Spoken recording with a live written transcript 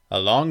A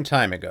long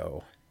time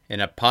ago, in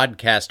a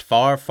podcast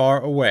far,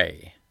 far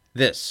away,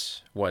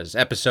 this was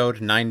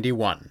episode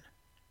 91.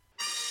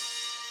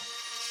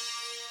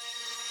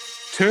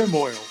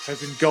 Turmoil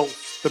has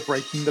engulfed the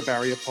Breaking the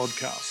Barrier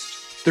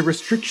podcast. The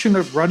restriction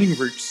of running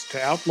routes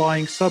to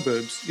outlying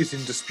suburbs is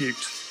in dispute.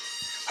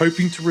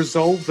 Hoping to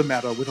resolve the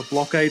matter with a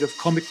blockade of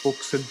comic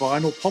books and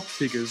vinyl pop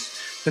figures,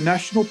 the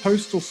National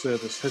Postal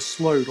Service has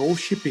slowed all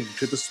shipping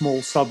to the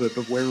small suburb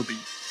of Werribee.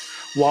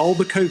 While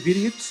the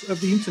COVIDiots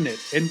of the internet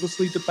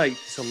endlessly debate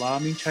this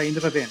alarming chain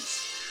of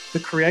events, the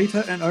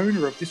creator and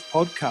owner of this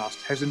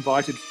podcast has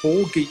invited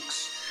four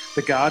geeks,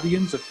 the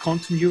guardians of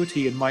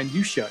continuity and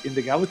minutiae in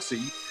the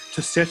galaxy,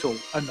 to settle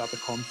another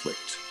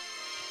conflict.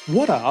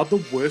 What are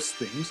the worst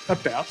things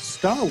about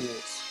Star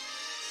Wars?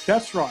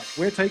 That's right,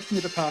 we're taking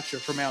a departure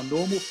from our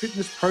normal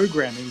fitness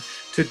programming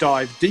to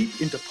dive deep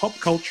into pop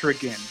culture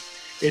again.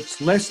 It's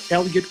less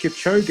Elliot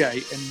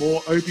Kipchoge and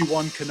more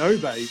Obi-Wan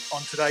Kenobi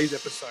on today's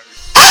episode.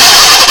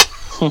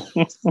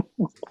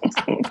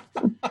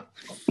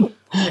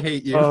 I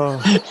hate you.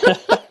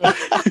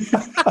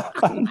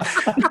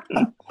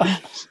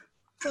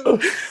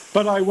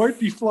 But I won't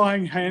be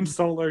flying Han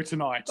Solo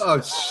tonight. Oh,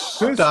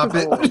 stop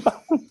it.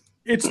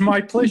 It's my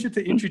pleasure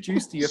to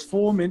introduce the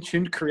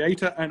aforementioned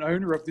creator and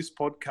owner of this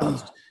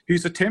podcast,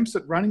 whose attempts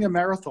at running a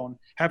marathon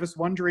have us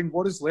wondering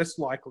what is less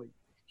likely,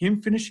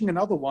 him finishing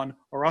another one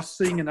or us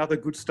seeing another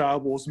good Star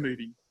Wars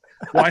movie.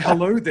 Why,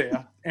 hello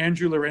there,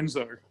 Andrew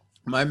Lorenzo.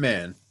 My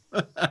man.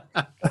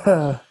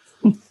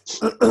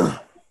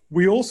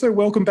 We also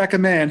welcome back a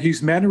man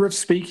whose manner of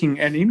speaking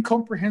and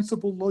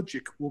incomprehensible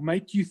logic will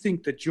make you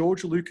think that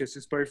George Lucas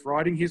is both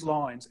writing his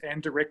lines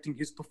and directing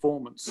his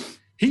performance.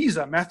 He's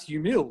a Matthew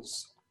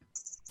Mills.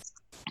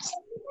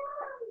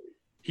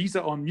 He's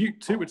on mute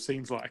too, it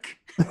seems like.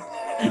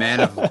 Man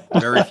of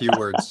very few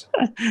words.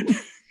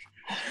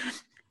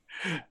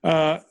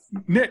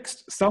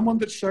 Next, someone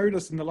that showed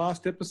us in the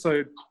last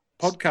episode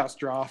podcast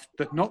draft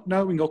that not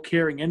knowing or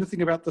caring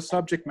anything about the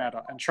subject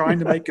matter and trying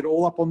to make it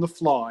all up on the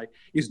fly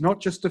is not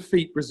just a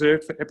feat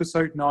reserved for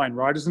episode 9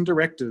 writers and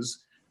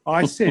directors.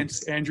 I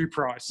sense Andrew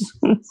Price.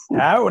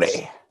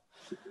 Howdy.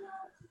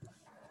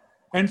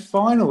 And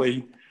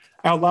finally,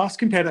 our last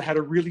competitor had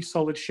a really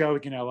solid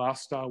showing in our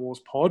last Star Wars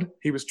pod.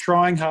 He was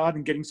trying hard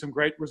and getting some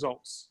great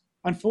results.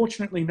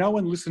 Unfortunately, no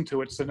one listened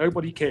to it, so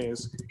nobody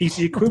cares. He's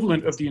the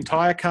equivalent of the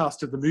entire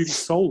cast of the movie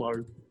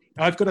Solo.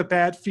 I've got a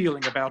bad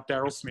feeling about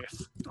Daryl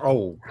Smith.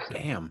 Oh,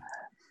 damn.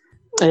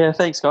 Yeah,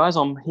 thanks, guys.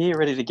 I'm here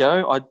ready to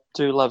go. I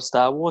do love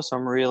Star Wars, so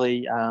I'm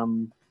really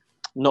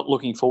not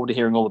looking forward to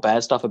hearing all the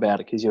bad stuff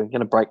about it because you're going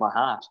to break my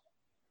heart.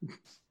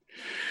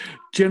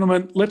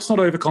 Gentlemen, let's not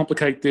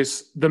overcomplicate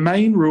this. The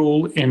main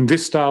rule in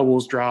this Star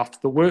Wars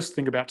draft, the worst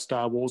thing about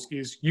Star Wars,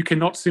 is you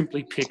cannot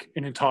simply pick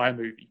an entire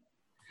movie.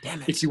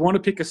 Damn it. If you want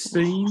to pick a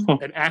scene,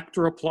 an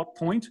actor, a plot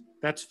point,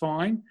 that's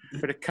fine,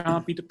 but it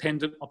can't be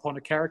dependent upon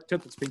a character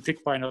that's been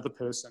picked by another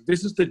person.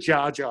 This is the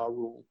Jar Jar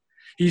rule.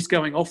 He's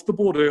going off the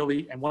board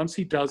early, and once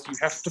he does, you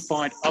have to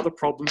find other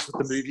problems with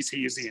the movies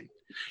he is in.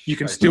 You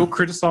can still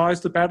criticize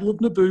the Battle of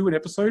Naboo in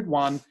episode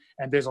 1,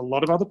 and there's a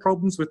lot of other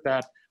problems with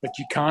that, but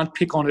you can't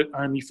pick on it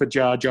only for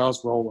Jar Jar's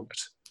role in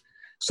it.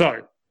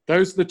 So,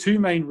 those are the two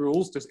main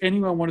rules. Does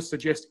anyone want to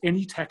suggest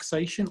any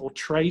taxation or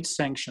trade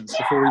sanctions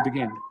before we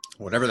begin?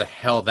 Whatever the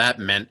hell that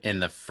meant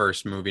in the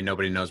first movie,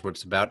 nobody knows what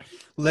it's about.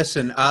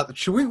 Listen,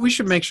 we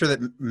should make sure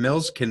that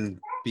Mills can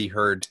be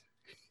heard.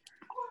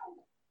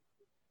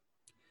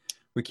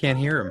 We can't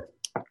hear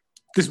him.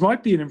 This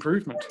might be an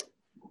improvement.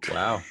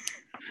 Wow.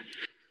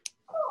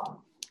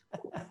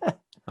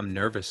 I'm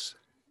nervous.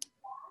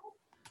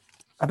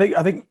 I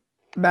think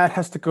Matt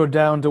has to go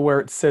down to where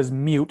it says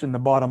mute in the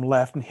bottom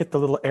left and hit the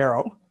little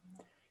arrow.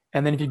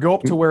 And then if you go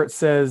up to where it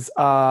says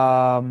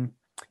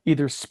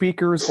either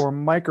speakers or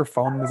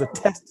microphone, there's a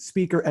test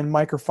speaker and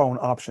microphone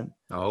option.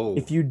 Oh.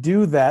 If you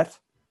do that,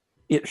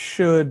 it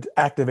should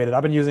activate it.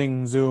 I've been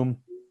using Zoom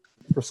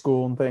for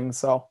school and things,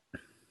 so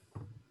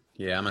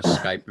Yeah, I'm a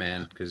Skype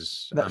man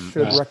because that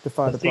should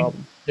rectify the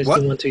problem.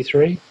 Testing 1, 2,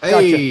 3.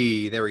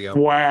 Hey, there we go.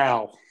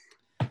 Wow.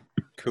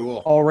 Cool.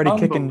 Already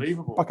kicking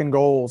Unbelievable. fucking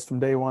goals from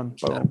day one.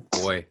 Boom.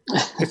 Boy.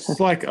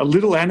 It's like a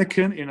little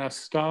Anakin in a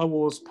Star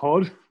Wars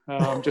pod,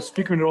 just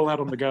figuring it all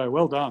out on the go.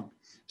 Well done.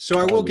 So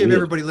I will give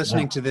everybody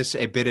listening to this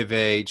a bit of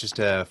just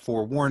a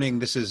forewarning.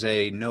 This is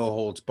a no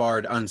holds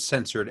barred,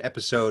 uncensored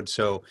episode.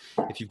 So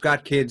if you've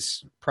got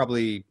kids,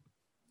 probably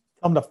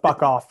Tell them to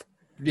fuck off.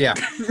 yeah.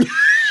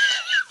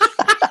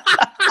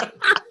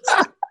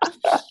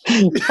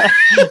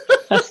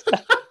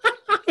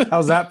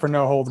 How's that for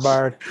no holds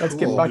barred? Let's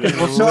get fucking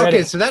So ready.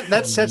 okay, so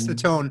that sets the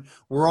tone.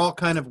 We're all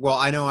kind of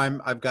I know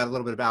I've got a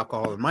little bit of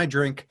alcohol in my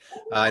drink.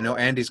 I know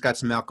Andy's got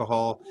some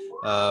alcohol.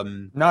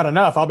 Not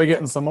enough. I'll be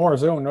getting some more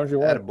soon. Don't you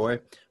worry. Attaboy.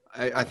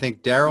 I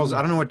think Daryl's.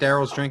 I don't know what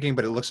Daryl's drinking,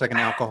 but it looks like an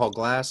alcohol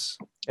glass.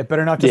 It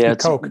better not just be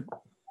Coke.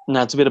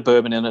 No, it's a bit of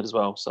bourbon in it as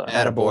well. So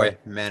Attaboy,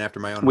 man after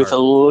my own with heart.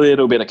 a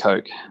little bit of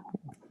Coke.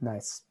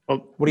 Nice.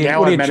 Well, What are you- now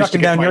what are I've you managed to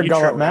chucking get down my your intro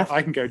gullet, out. Matt?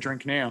 I can go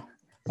drink now.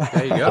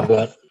 There you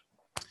go.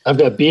 I've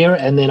got beer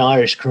and then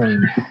Irish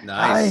cream.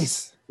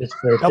 Nice.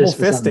 Double just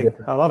for something fisting.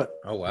 different. I love it.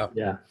 Oh wow.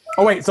 Yeah.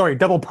 Oh wait, sorry,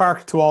 double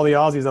park to all the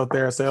Aussies out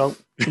there. So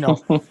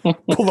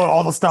pull out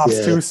all the stops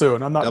Yeah. too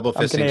soon. I'm not. Double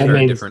I'm fisting Canadian.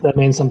 very different. That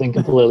means something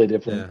completely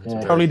different. it's a Yeah.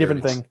 very Totally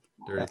different dirty- thing.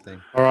 Dirty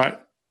thing. All right.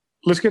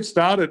 Let's get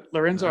started.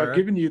 Lorenzo, All I've right.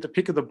 given you the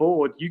pick of the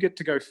board. You get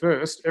to go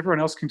first. Everyone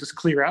else can just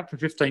clear out for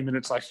 15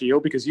 minutes, I feel,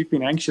 because you've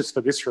been anxious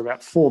for this for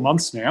about 4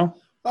 months now.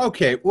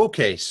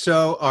 Okay.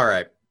 So, all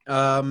right.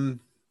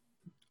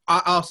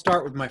 I'll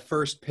start with my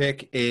first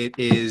pick. It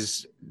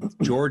is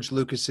George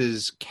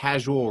Lucas's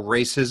casual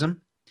racism.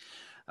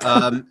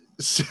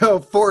 So,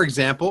 for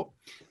example,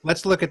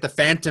 let's look at the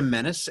Phantom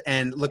Menace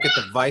and look at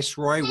the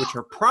Viceroy, which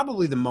are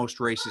probably the most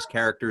racist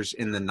characters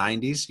in the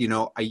 90s. You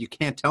know, you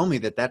can't tell me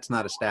that that's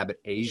not a stab at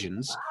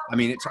Asians. I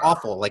mean, it's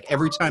awful. Like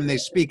every time they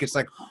speak, it's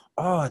like,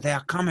 oh,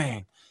 they're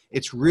coming.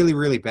 It's really,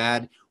 really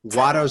bad.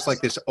 Watto's like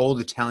this old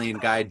Italian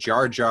guy.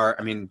 Jar Jar.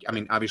 I mean,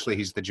 obviously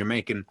he's the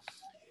Jamaican.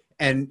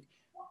 And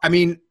I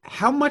mean,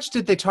 how much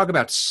did they talk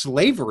about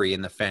slavery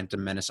in the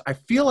Phantom Menace? I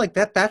feel like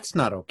that's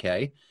not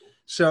okay.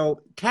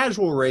 So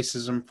casual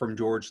racism from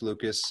George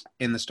Lucas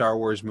in the Star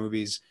Wars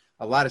movies,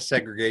 a lot of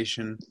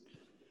segregation.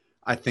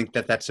 I think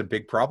that's a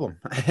big problem.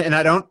 And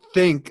I don't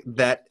think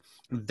that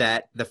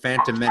the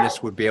Phantom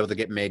Menace would be able to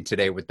get made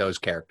today with those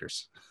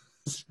characters.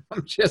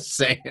 I'm just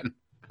saying.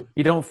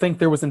 You don't think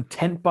there was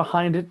intent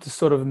behind it to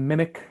sort of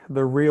mimic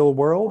the real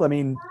world? I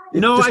mean,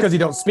 No, just I- because you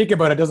don't speak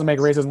about it doesn't make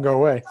racism go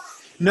away.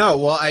 No,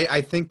 well,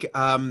 I think,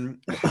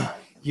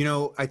 you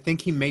know, I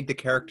think he made the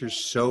characters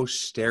so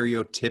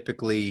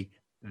stereotypically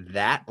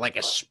that, like,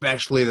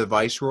 especially the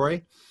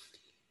Viceroy.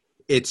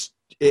 It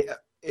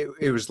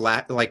was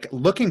like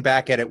looking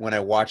back at it when I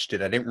watched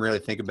it, I didn't really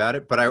think about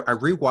it, but I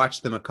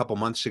rewatched them a couple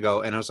months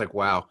ago and I was like,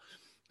 wow,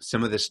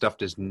 some of this stuff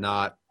does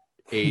not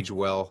age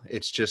well.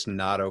 It's just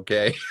not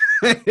okay.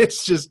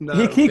 It's just not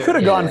He okay. could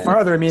have gone Yeah.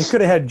 farther. I mean, he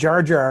could have had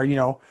Jar Jar,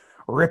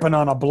 ripping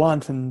on a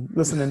blunt and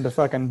listening to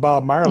fucking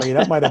Bob Marley.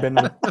 That might have been.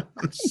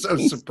 I'm so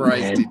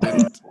surprised he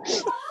didn't.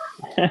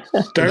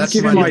 Don't That's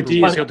give him my-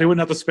 ideas. He'll do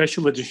another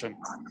special edition.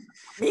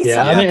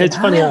 Yeah, I mean, it's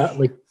funny.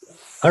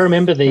 I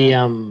remember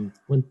the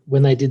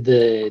when they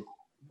did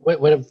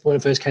when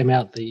it first came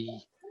out,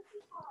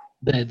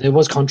 there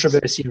was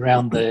controversy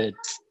around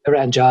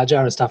Jar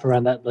Jar and stuff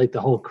around that, like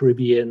the whole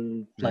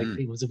Caribbean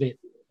thing was a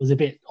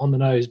bit on the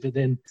nose. But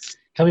then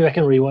coming back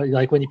and rewatch,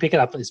 like when you pick it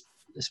up,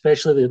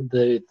 especially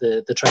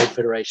the Trade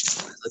Federation,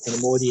 like the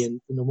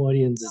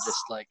Neimoidians are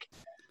just like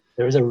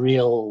there is a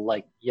real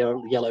like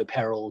yellow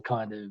peril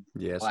kind of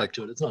Yeah, it's vibe like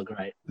to it. It's not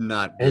great.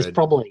 not It's good.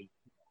 probably,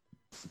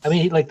 I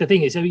mean, like the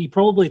thing is, he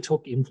probably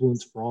took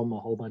influence from a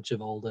whole bunch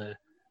of older,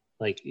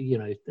 like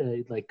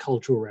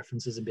cultural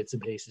references and bits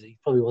and pieces. He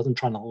probably wasn't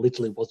trying to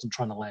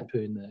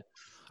lampoon the.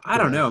 I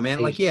don't know, man.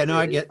 Like, yeah, no,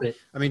 I get. But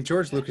I mean,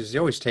 George Lucas has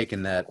always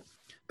taken that,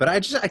 but I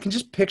can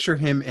just picture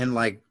him in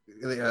like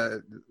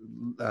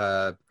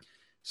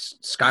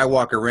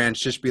Skywalker Ranch,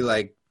 just be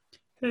like,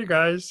 "Hey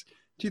guys,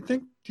 do you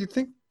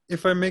think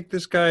if I make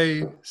this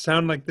guy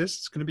sound like this,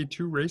 it's going to be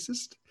too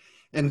racist?"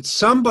 And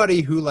somebody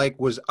who like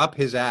was up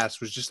his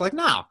ass was just like,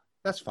 "No,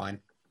 that's fine,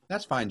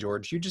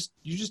 George. You just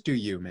do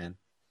you, man."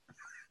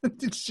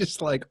 It's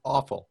just like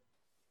awful.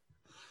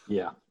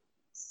 yeah,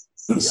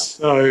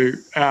 So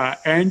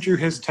Andrew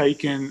has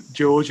taken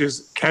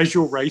George's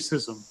casual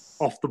racism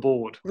off the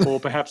board, or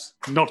perhaps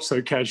not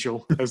so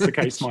casual, as the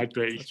case might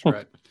be. That's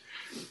right.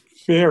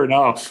 Fair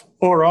enough.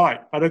 All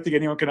right. I don't think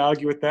anyone can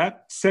argue with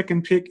that.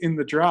 Second pick in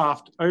the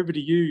draft. Over to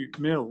you,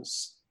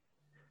 Mills.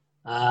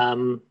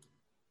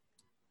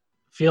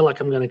 feel like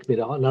I'm going to commit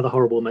another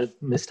horrible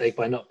mistake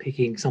by not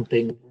picking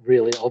something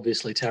really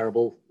obviously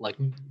terrible. Like,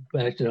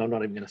 actually, no, I'm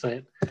not even going to say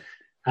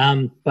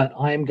it. But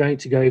I am going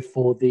to go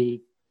for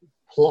the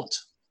plot,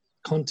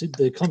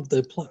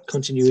 the plot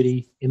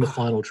continuity in the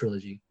final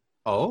trilogy.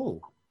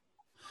 Oh,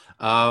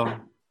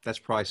 that's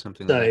probably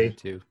something So- that I did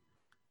too.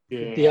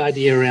 Yeah. The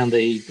idea around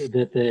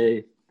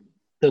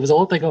there was a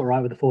lot they got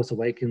right with The Force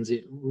Awakens.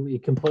 It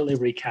completely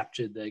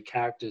recaptured the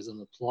characters and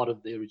the plot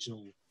of the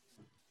original,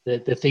 the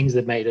things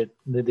that made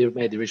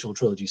the original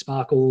trilogy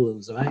sparkle. It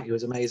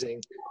was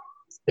amazing.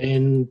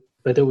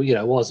 But there,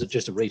 it wasn't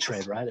just a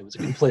retread, right? It was a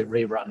complete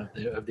rerun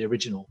of the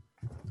original.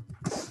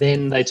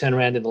 Then they turn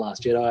around in The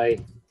Last Jedi,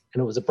 and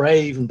it was a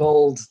brave and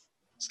bold,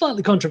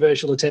 slightly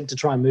controversial attempt to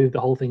try and move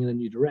the whole thing in a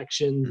new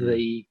direction.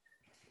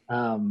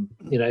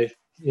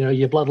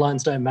 Your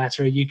bloodlines don't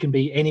matter. You can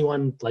be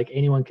anyone, like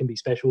anyone can be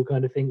special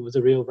kind of thing. It was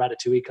a real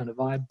Ratatouille kind of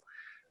vibe.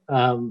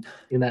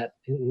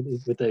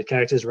 With the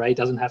characters, Rey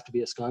doesn't have to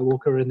be a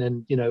Skywalker, and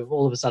then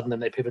all of a sudden, then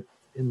they pivot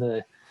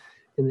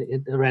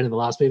around in the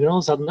last movie, and all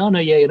of a sudden,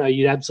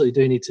 you absolutely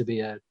do need to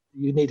be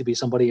you need to be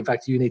somebody. In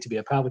fact, you need to be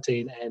a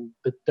Palpatine,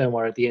 but don't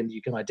worry, at the end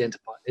you can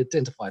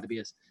identify to be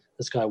a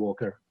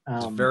Skywalker.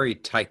 It's a very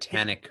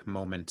Titanic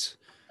moment.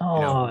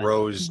 Rose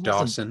Rose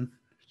Dawson,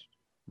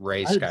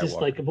 Rey Skywalker.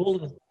 Just like of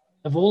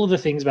all of the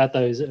things about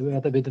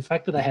the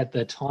fact that they had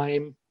the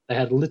time, they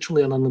had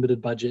literally an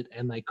unlimited budget,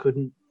 and they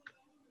couldn't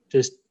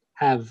just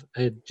have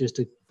a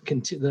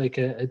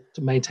to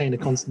maintain a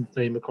constant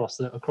theme across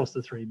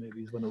the three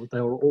movies when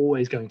they were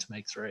always going to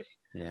make three.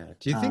 Yeah.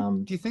 Do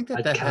you think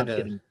I that can't had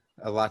get him.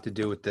 a lot to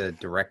do with the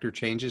director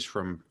changes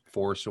from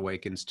Force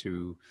Awakens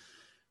to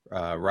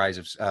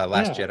Last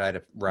Jedi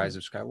to Rise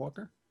of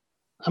Skywalker?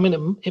 I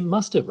mean, it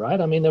must have, right?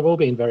 I mean, they've all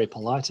been very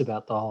polite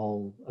about the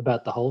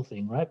whole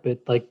thing, right? But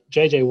like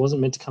JJ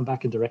wasn't meant to come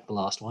back and direct the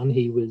last one.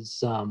 He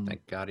was.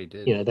 Thank God he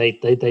did. You know,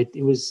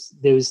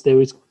 there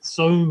was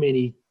so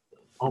many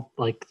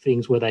like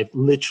things where they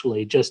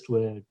literally just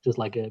were just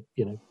like it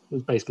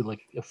was basically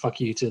like a fuck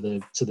you to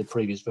the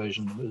previous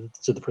version,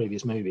 to the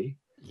previous movie.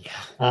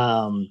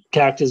 Yeah.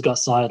 Characters got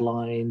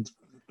sidelined.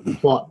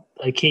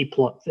 Key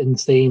plot and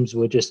themes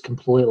were just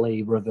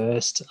completely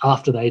reversed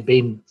after they'd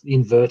been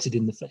inverted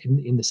in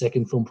the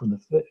second film from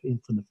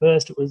the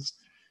first. It was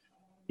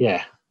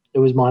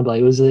mind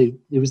blowing. It was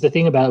the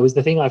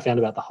thing I found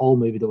about the whole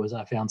movie that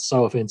I found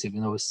so offensive,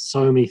 and there was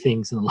so many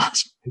things in the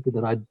last movie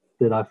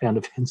that I found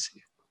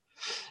offensive.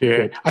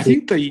 Yeah, I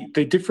think the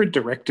different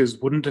directors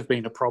wouldn't have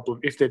been a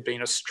problem if there'd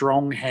been a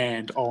strong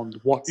hand on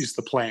what is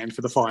the plan for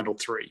the final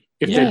three.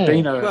 If there'd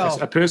been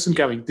a person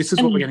going, this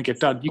is what we're going to get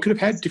done, you could have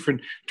had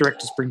different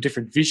directors bring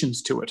different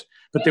visions to it.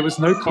 But there was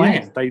no plan.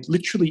 Yeah. They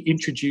literally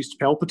introduced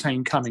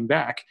Palpatine coming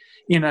back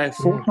in a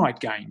Fortnite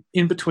game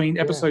in between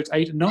episodes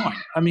 8 and 9.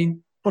 I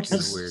mean, what's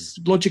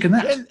the logic in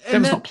that? That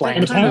was not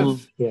planned. I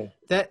don't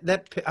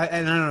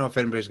know if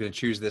anybody's going to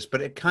choose this, but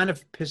it kind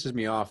of pisses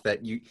me off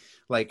that you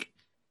like.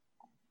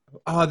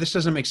 Oh, this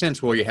doesn't make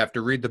sense. Well, you have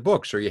to read the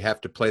books or you have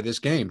to play this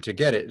game to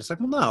get it. It's like,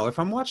 well, no, if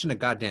I'm watching a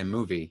goddamn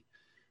movie,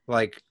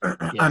 like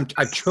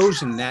I've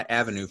chosen that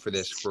avenue for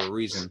this for a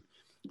reason.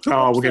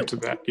 We'll get to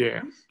that.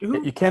 Yeah.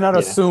 You cannot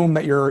assume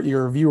that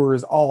your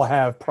viewers all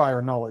have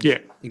prior knowledge. Yeah,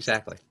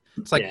 exactly.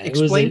 It's like,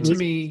 explain to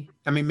me,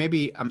 I mean,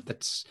 maybe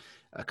that's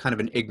a kind of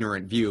an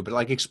ignorant view, but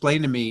like,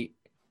 explain to me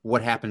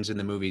what happens in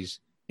the movies.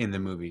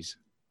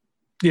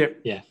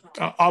 Yeah.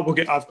 I've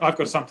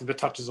got something that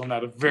touches on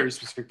that, a very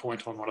specific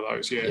point on one of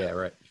those. Yeah. Yeah,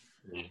 right.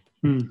 Yeah.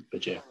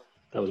 But yeah,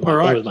 that was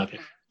my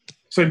pick.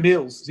 So,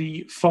 Mills,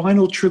 the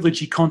final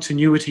trilogy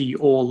continuity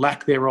or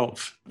lack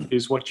thereof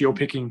is what you're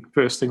picking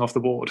first thing off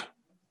the board.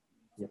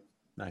 Yep.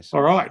 Nice.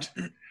 All right.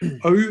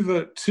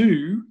 Over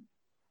to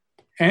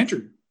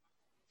Andrew.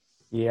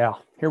 Yeah,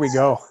 here we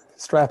go.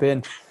 Strap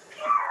in.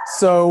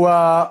 So,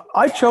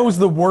 I chose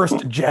the worst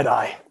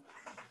Jedi.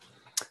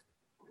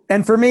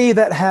 And for me,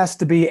 that has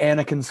to be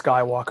Anakin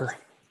Skywalker.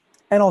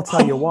 And I'll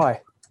tell you why.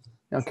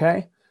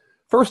 Okay?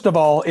 First of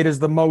all, it is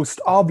the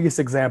most obvious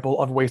example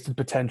of wasted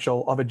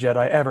potential of a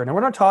Jedi ever. Now, we're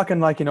not talking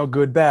like,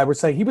 good, bad. We're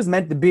saying he was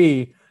meant to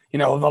be,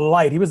 the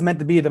light. He was meant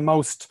to be the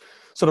most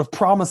sort of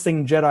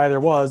promising Jedi there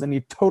was, and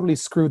he totally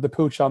screwed the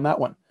pooch on that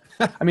one.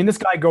 I mean, this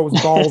guy goes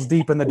balls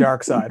deep in the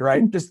dark side,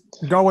 right? Just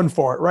going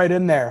for it right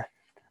in there.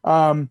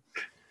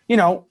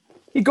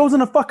 He goes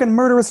on a fucking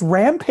murderous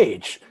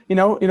rampage,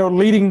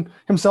 leading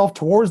himself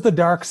towards the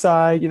dark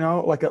side,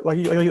 like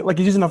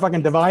he's using a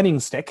fucking divining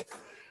stick.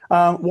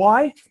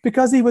 Why?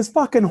 Because he was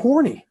fucking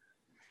horny,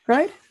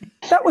 right?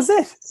 That was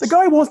it. The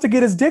guy wants to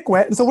get his dick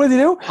wet, and so what does he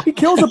do? He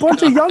kills a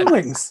bunch of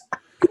younglings.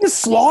 He just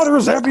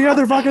slaughters every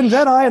other fucking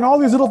Jedi and all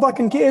these little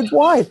fucking kids.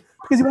 Why?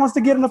 Because he wants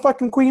to get in the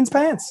fucking queen's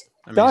pants.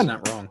 I mean, Done. he's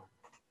not wrong.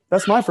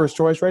 That's my first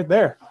choice right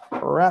there.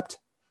 Wrapped.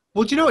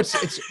 Well,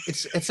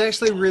 it's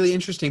actually really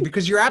interesting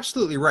because you're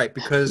absolutely right.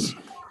 Because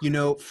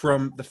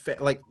from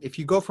if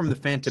you go from the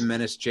Phantom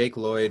Menace, Jake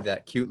Lloyd,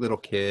 that cute little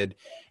kid,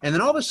 and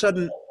then all of a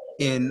sudden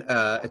in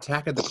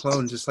Attack of the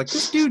Clones, it's like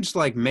this dude's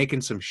like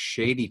making some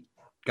shady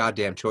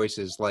goddamn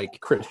choices. Like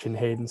Christian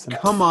Haydenson.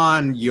 Come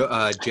on,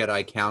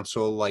 Jedi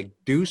Council, like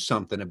do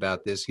something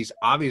about this. He's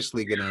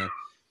obviously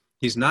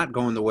he's not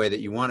going the way that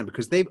you want him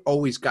because they've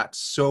always got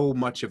so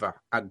much of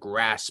a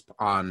grasp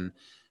on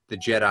the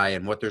Jedi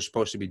and what they're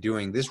supposed to be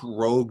doing. This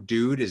rogue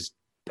dude is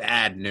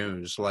bad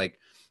news. Like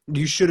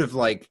you should have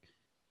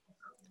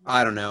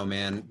I don't know,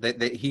 man.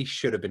 He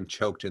should have been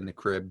choked in the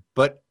crib.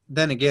 But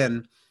then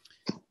again,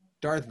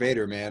 Darth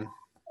Vader, man.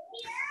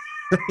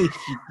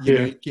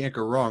 You can't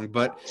go wrong.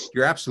 But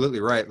you're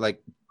absolutely right.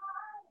 Like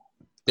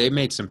they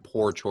made some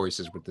poor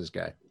choices with this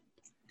guy.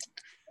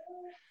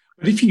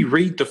 But if you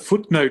read the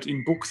footnote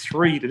in book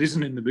 3 that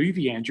isn't in the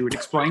movie, Andrew, it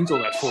explains all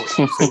that for you.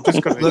 So you've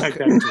just got to take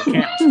that into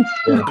account.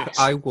 Yeah.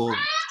 I will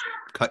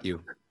cut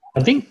you.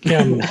 I think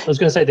I was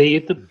going to say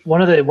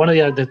one of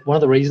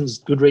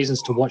the good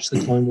reasons to watch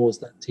the Clone Wars,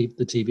 the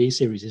TV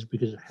series, is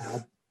because of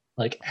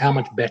how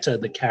much better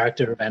the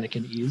character of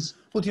Anakin is.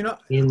 Well, do you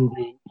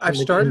know? I've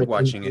started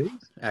watching it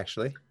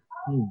actually.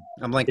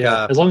 I'm like,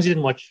 as long as you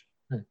didn't watch.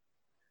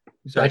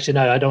 Sorry. Actually,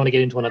 no, I don't want to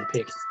get into another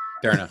pick.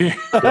 Fair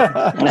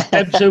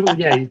enough. So,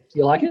 yeah,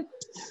 you like it?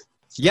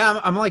 Yeah,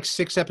 I'm like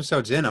 6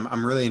 episodes in.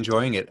 I'm really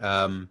enjoying it.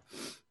 I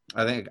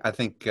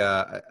think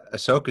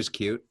Ahsoka's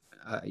cute.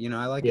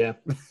 I like it.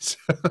 So,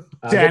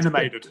 it's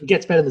animated. It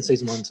gets better than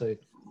season 1 too.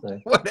 So.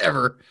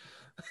 Whatever.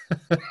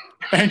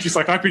 And she's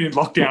like, I've been in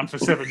lockdown for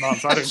 7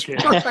 months. I don't care.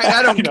 Right,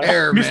 I don't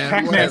care, Miss man.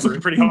 Pac-Man's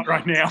looking pretty hot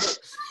right now.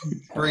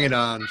 Bring it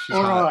on. She's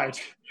All hot.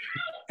 right.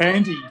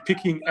 Andy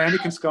picking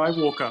Anakin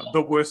Skywalker,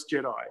 the worst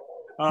Jedi.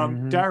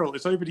 Daryl,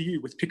 it's over to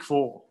you with pick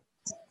 4.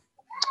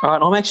 All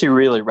right, I'm actually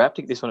really rapt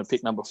to get this one at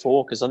pick number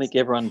 4 because I think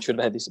everyone should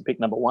have had this at pick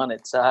number 1.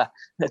 It's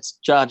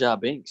Jar Jar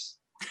Binks.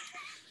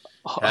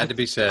 Had to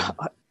be said.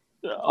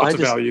 What's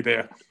the value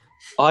there?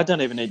 I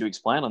don't even need to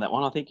explain on that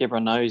one. I think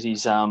everyone knows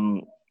he's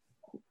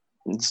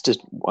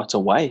it's a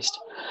waste.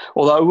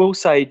 Although I will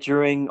say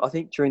during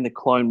the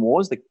Clone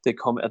Wars,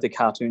 the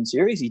cartoon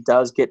series, he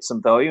does get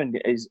some value and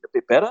is a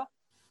bit better.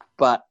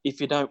 But if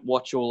you don't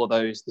watch all of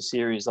the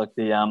series like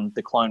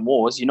the Clone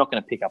Wars, you're not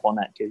going to pick up on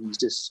that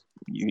because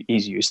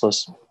he's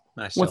useless.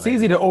 What's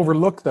easy to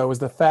overlook, though, is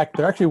the fact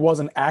there actually was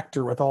an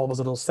actor with all those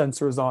little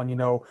sensors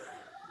on,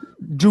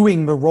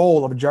 doing the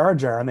role of Jar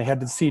Jar, and they had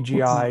to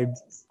CGI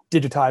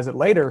digitize it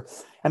later.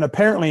 And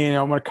apparently,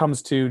 when it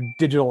comes to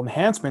digital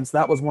enhancements,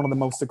 that was one of the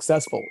most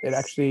successful. It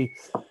actually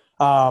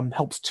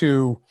helps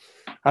to,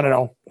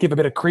 give a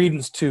bit of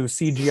credence to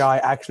CGI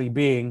actually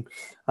being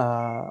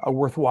a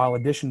worthwhile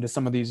addition to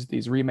some of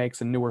these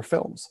remakes and newer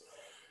films.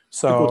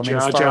 So,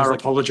 Jar Jar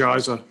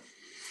apologizer.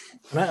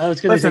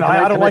 Listen,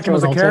 I don't like him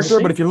as a character,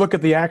 but if you look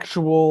at the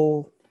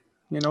actual,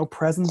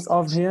 presence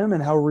of him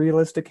and how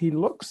realistic he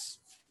looks,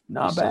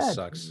 not bad.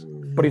 Sucks.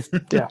 But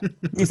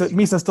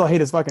Misa still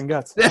hate his fucking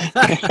guts.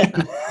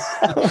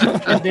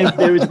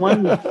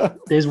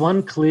 There's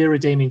one clear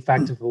redeeming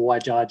factor for why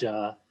Jar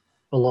Jar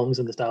belongs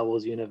in the Star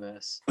Wars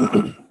universe,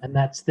 and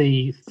that's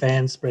the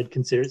fan spread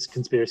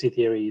conspiracy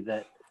theory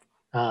that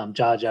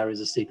Jar Jar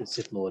is a secret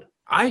Sith Lord.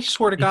 I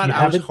swear to God,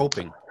 I was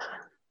hoping.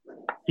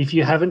 If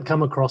you haven't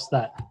come across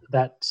that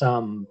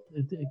fan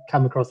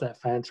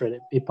thread,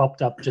 it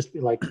popped up just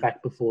like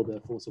back before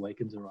The Force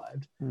Awakens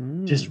arrived.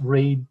 Just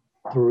read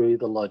through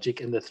the logic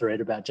in the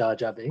thread about Jar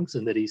Jar Binks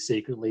and that he's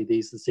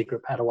the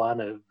secret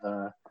Padawan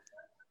or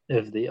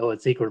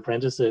secret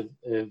apprentice of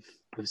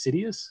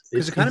Sidious.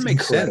 Because it kind of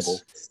makes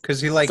sense. Because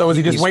so is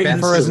he just waiting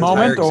for his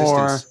moment,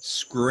 or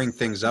screwing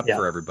things up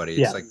for everybody?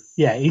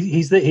 Yeah,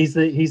 he's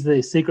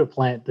the secret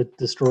plant that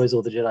destroys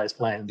all the Jedi's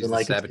plans, and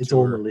it's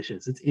all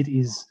malicious.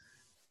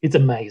 It's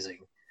amazing.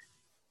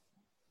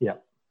 Yeah.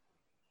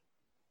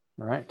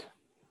 All right.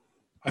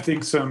 I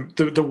think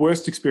the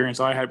worst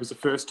experience I had was the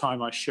first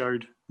time I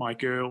showed my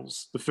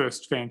girls the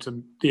first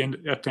Phantom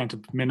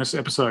Menace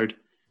episode,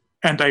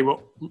 and they were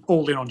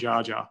all in on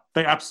Jar Jar.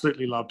 They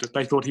absolutely loved it.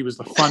 They thought he was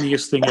the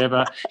funniest thing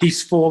ever.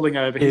 He's falling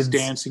over his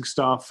dancing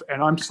stuff,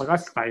 and I'm just like, I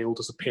failed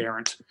as a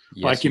parent.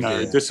 Yes,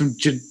 there's some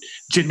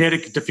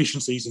genetic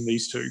deficiencies in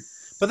these two.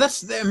 But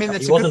that's a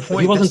good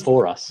point. He wasn't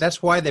for us.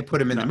 That's why they put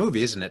him in the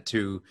movie, isn't it?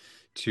 To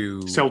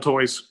sell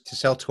toys. To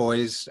sell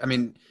toys. I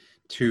mean,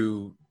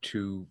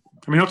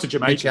 not to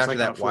Jamaicans. Reach out to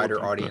that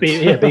wider audience. Be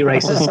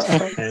racist.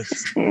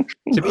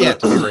 to be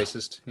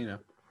racist,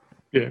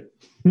 Yeah.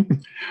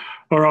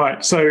 All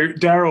right. So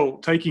Daryl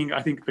taking,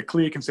 I think, the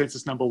clear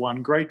consensus number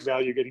 1. Great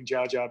value getting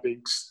Jar Jar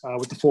Binks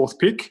with the 4th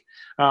pick.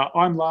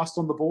 I'm last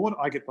on the board.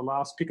 I get the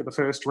last pick of the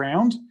first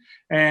round.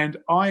 And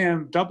I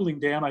am doubling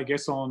down, I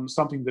guess, on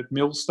something that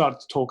Mills started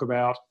to talk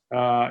about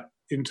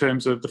in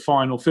terms of the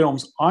final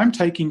films. I'm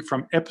taking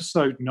from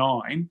episode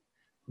 9,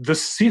 The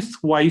Sith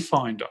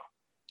Wayfinder.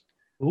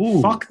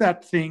 Ooh. Fuck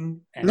that thing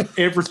and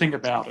everything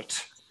about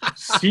it.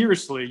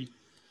 Seriously,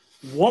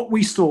 what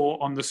we saw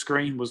on the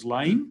screen was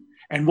lame,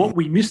 and what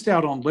we missed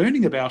out on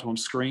learning about on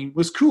screen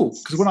was cool.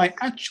 Because when I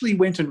actually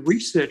went and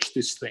researched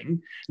this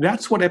thing,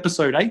 that's what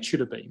episode 8 should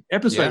have been.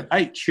 Episode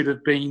 8 should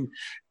have been,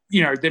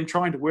 them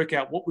trying to work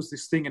out what was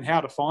this thing and how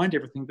to find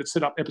everything that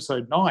set up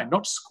episode 9,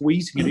 not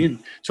squeezing it in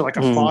to like a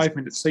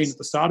 5-minute scene at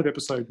the start of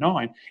episode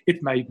 9.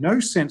 It made no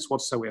sense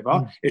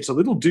whatsoever. It's a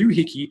little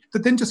doohickey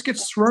that then just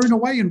gets thrown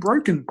away and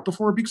broken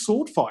before a big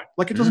sword fight.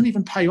 Like, it doesn't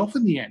even pay off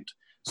in the end.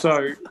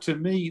 So to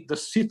me, the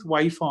Sith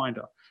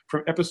Wayfinder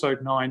from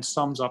episode 9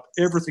 sums up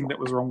everything that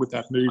was wrong with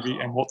that movie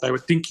and what they were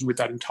thinking with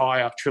that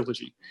entire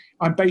trilogy.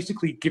 I'm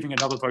basically giving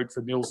another vote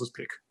for Mills's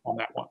pick on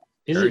that one.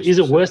 Is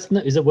it worse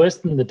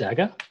than the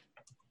dagger?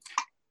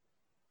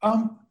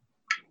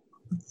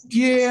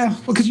 Yeah,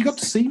 because you got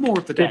to see more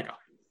of the dagger.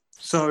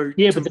 So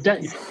yeah, but the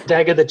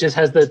dagger that just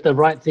has the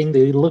right thing,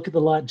 you look at the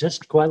light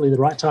just quietly the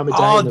right time of day.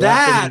 Oh,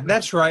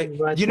 that's right.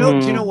 Do you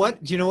know what?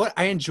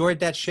 I enjoyed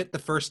that shit the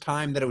first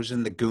time that it was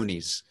in the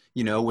Goonies.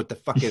 With the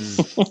fucking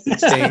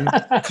thing.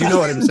 Do you know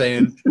what I'm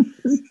saying?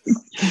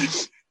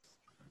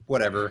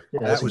 Whatever.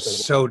 Yeah, that was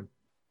incredible. So.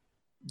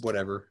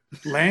 Whatever.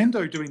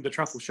 Lando doing the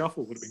truffle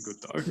shuffle would have been good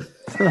though.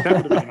 That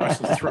would have been a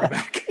nice little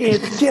throwback.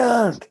 It's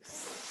junk.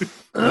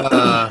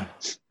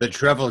 The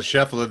truffle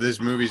shuffle of this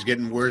movie is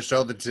getting worse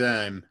all the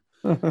time.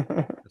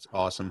 That's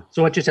awesome.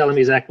 So what you're telling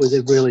me, Zach, was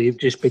it really you've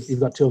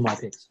got 2 of my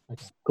picks?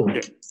 Okay, cool.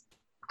 Yeah.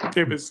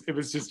 It was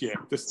just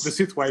the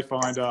Sith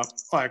Wayfinder.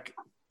 Like,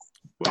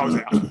 I was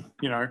out,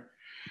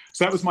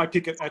 So that was my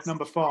pick at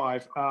number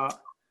 5.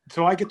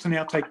 So I get to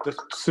now take the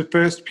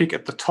first pick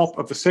at the top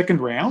of the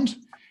second round.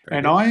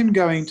 And I am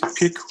going to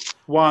pick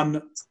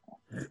one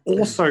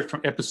also from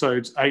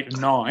episodes 8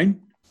 and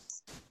 9,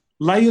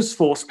 Leia's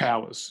Force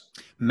powers.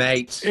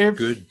 Mate,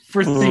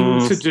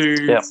 Everything to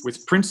do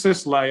with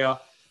Princess Leia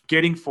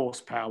getting Force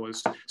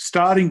powers,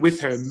 starting with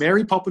her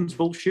Mary Poppins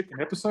bullshit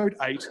in episode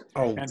 8,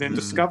 and then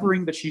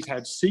discovering that she's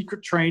had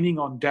secret training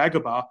on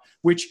Dagobah,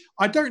 which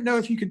I don't know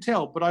if you can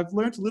tell, but I've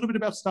learned a little bit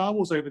about Star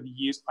Wars over the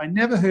years. I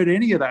never heard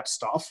any of that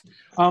stuff.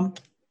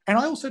 And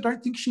I also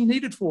don't think she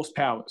needed Force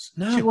powers.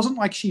 No. It wasn't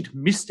like she'd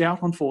missed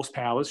out on Force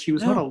powers. She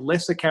was not a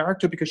lesser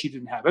character because she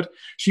didn't have it.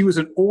 She was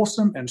an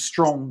awesome and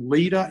strong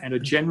leader and a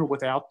general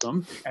without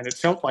them, and it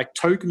felt like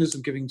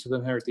tokenism giving to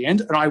them her at the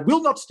end, and I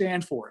will not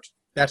stand for it.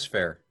 That's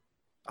fair.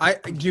 I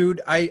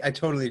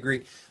totally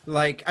agree.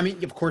 Like, I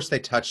mean, of course they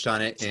touched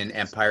on it in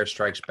Empire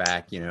Strikes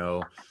Back, you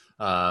know.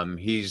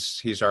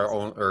 He's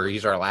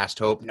our last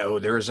hope. No,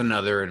 there is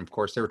another, and of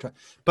course they were.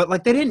 But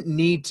like, they didn't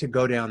need to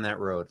go down that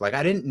road. Like,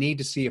 I didn't need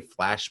to see a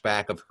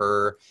flashback of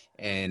her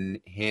and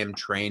him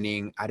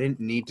training. I didn't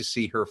need to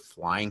see her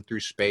flying through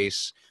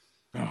space.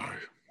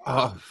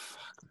 Oh,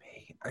 fuck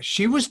me!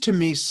 She was to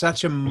me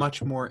such a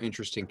much more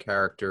interesting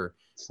character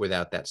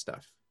without that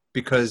stuff.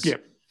 Because,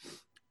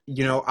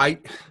 you know,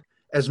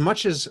 as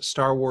much as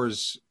Star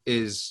Wars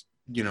is,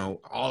 you know,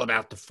 all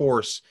about the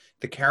Force,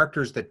 the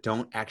characters that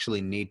don't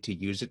actually need to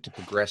use it to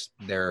progress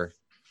their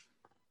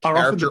are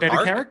often the better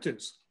arc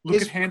characters.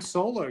 Look at Han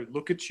Solo,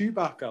 look at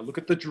Chewbacca, look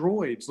at the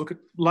droids, look at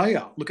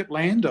Leia, look at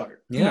Lando.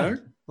 Yeah. You know?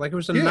 Like, it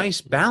was a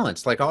nice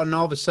balance. Like, and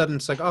all of a sudden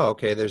it's like, oh,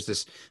 okay, there's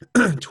this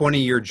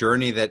 20-year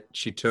journey that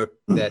she took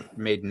that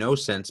made no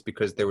sense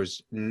because there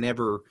was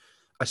never,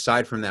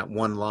 aside from that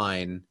one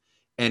line,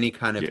 any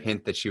kind of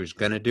hint that she was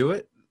going to do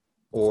it.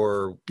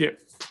 Or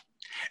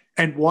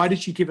and why did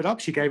she give it up?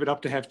 She gave it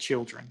up to have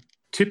children.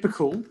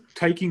 Typical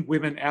taking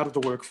women out of the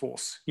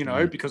workforce, you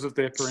know, because of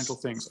their parental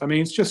things. I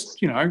mean, it's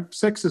just, you know,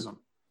 sexism.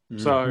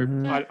 So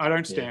I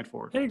don't stand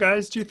for it. Hey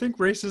guys, do you think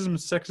racism and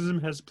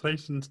sexism has a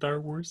place in Star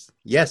Wars?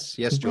 Yes,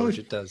 George,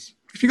 it does.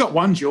 If you got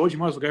one, George, you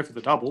might as well go for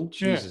the double.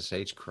 Jesus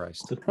H.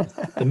 Christ.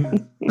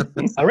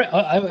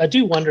 I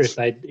do wonder if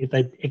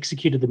they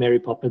executed the Mary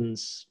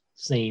Poppins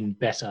scene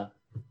better,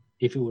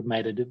 if it would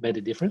made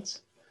a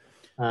difference.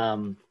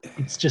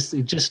 It's just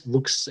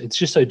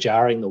so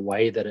jarring the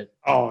way that it.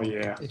 Oh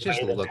yeah, it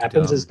just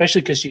happens, dumb.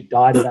 Especially because she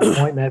died at that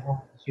point. And everyone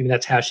assuming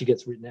that's how she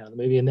gets written out of the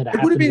movie, and then it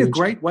would have been a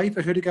great way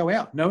for her to go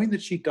out, knowing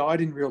that she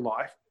died in real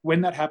life.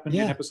 When that happened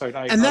in episode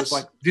 8, and I was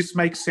like, "This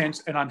makes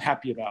sense," and I'm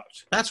happy about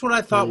it. That's what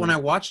I thought when I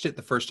watched it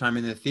the first time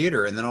in the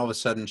theater, and then all of a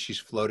sudden she's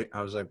floating.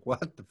 I was like,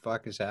 "What the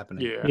fuck is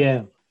happening?"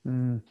 Yeah.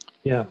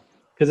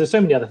 Because there's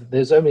so many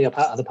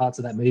other parts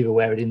of that movie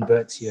where it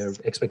inverts your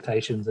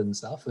expectations and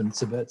stuff and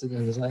subverts it,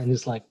 and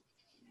it's like,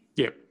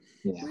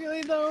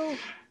 really though.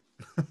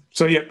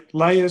 So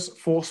Leia's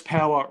Force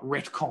power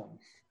retcon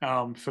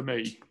for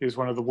me is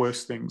one of the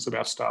worst things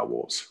about Star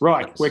Wars.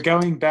 Right, we're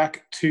going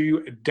back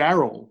to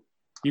Daryl.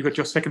 You got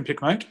your second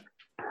pick, mate?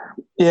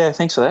 Yeah,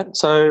 thanks for that.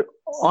 So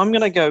I'm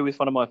going to go with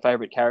one of my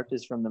favourite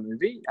characters from the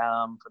movie,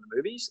 from the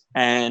movies,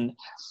 and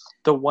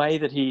the way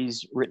that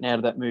he's written out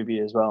of that movie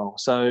as well.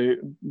 So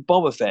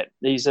Boba Fett,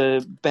 he's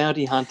a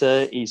bounty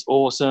hunter. He's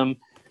awesome.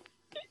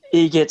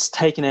 He gets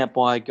taken out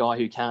by a guy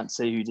who can't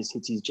see, who just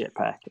hits his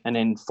jetpack and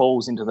then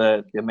falls into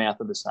the mouth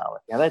of the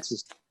Sarlacc. Now, that's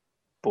just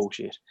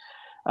bullshit.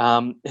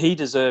 He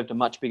deserved a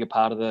much bigger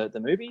part of the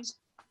movies,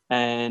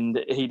 and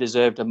he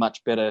deserved a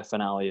much better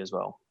finale as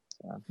well.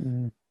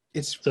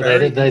 It's so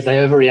they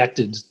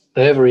overreacted.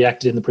 They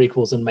overreacted in the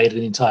prequels and made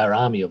an entire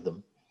army of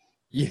them.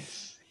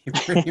 Yes,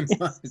 pretty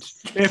much.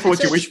 Careful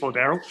what you wish for,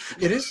 Daryl.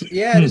 It is,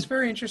 it is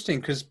very interesting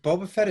because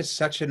Boba Fett is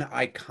such an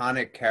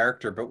iconic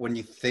character, but when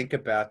you think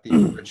about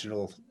the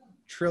original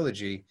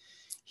trilogy,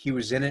 he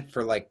was in it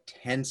for like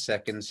 10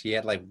 seconds. He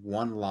had like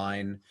one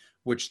line,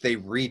 which they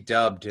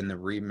redubbed in the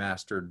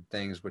remastered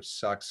things, which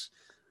sucks.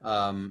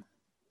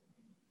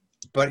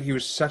 But he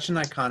was such an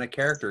iconic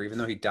character, even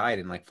though he died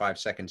in like 5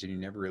 seconds and you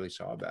never really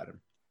saw about him.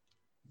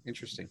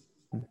 Interesting.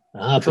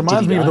 It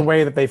reminds me of the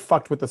way that they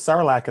fucked with the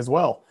Sarlacc as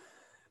well.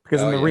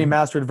 Because in the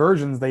remastered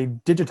versions, they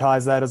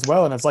digitize that as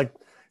well. And it's like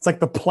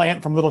the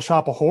plant from Little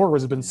Shop of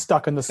Horrors has been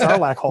stuck in the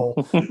Sarlacc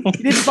hole. You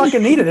didn't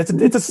fucking need it.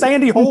 It's a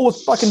sandy hole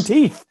with fucking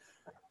teeth.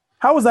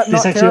 How is that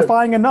not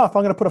terrifying enough?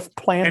 I'm going to put a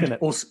plant in it.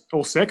 Or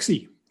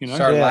sexy, you know?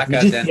 Sarlacca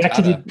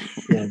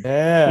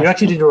dentata. You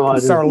actually did right.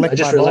 I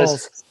just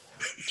realized.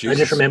 I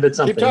just remembered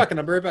something. Keep talking.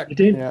 I'll be right back. You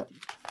did? Yeah.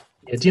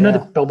 Do you know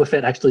that Boba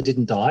Fett actually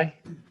didn't die?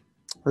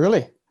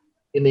 Really?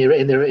 In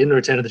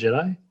Return of the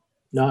Jedi?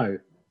 No.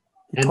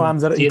 He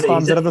climbs out of the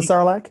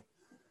Sarlacc?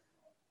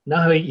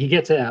 No, he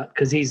gets out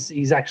because he's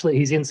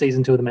in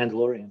season 2 of The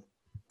Mandalorian.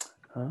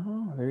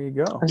 Oh, there you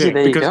go. Yeah,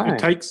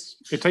 because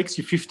it takes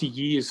you 50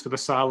 years for the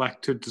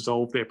Sarlacc to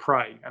dissolve their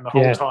prey, and the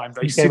whole time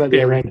they sit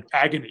there in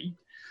agony.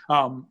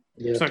 So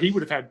he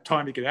would have had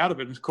time to get out of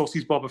it, and of course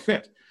he's Boba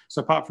Fett.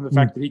 So apart from the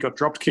fact that he got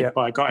drop kicked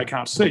by a guy I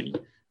can't see,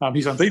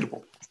 he's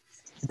unbeatable.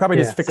 He probably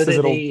just fixed his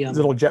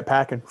little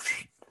jetpack and.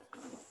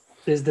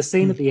 There's the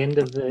scene at the end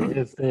of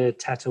the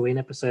Tatooine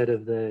episode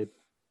of the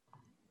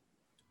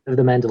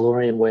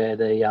Mandalorian where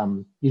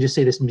you just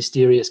see this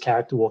mysterious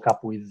character walk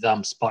up with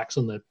spikes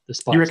on the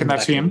spikes. You reckon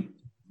that's him?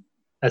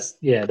 That's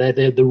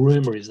the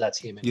rumor is that's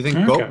him. You think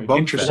Okay, Boba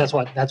interesting.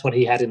 Fett That's what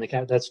he had in the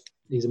cap.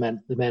 He's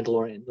the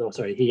Mandalorian. Oh,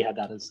 sorry, he had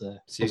that as the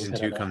season Boba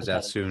Fett 2 had comes that out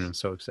as- soon? I'm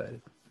so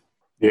excited.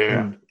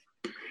 Yeah.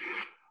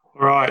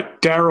 All right,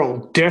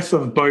 Daryl, death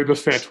of Boba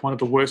Fett, one of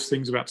the worst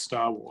things about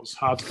Star Wars.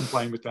 Hard to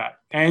complain with that.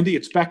 Andy,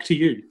 it's back to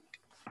you.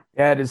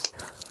 Yeah, it is.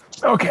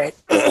 Okay.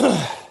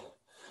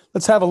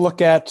 Let's have a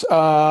look at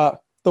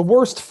the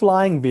worst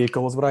flying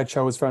vehicle is what I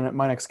chose for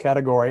my next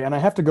category, and I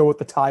have to go with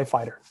the TIE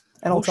Fighter.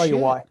 And I'll Oh, tell you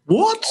shit. why.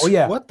 What? Oh,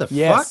 yeah. What the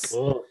Yes. fuck?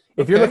 Oh,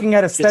 If you're Okay. looking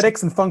at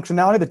aesthetics and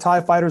functionality, the TIE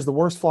Fighter is the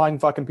worst flying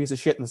fucking piece of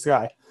shit in the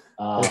sky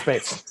ah. or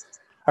space.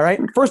 All right.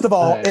 First of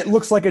all, Right. it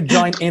looks like a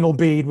giant anal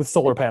bead with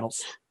solar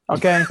panels.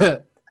 Okay.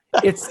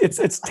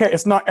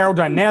 It's not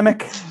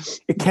aerodynamic.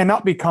 It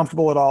cannot be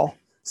comfortable at all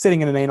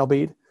sitting in an anal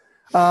bead.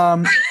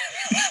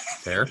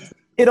 Fair.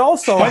 It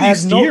also How do you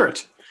has steer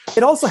it?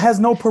 It also has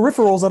no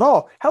peripherals at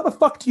all. How the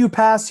fuck do you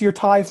pass your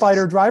TIE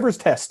Fighter driver's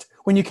test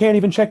when you can't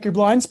even check your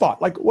blind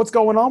spot? Like, what's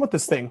going on with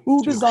this thing?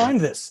 Who designed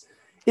this?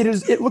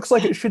 It looks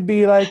like it should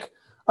be like,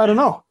 I don't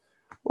know.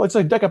 Well, it's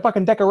like a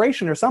fucking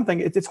decoration or something.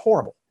 It's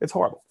horrible. It's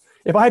horrible.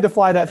 If I had to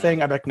fly that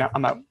thing, I'd be like, no,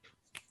 I'm out.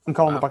 I'm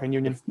calling the fucking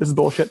union. This is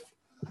bullshit.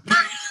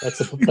 That's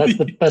the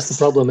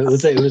problem.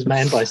 It was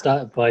manned by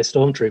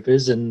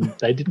stormtroopers, and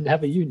they didn't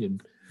have a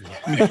union.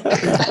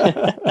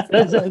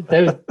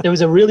 There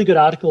was a really good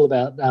article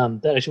about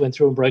that actually went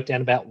through and broke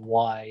down about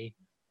why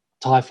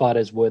TIE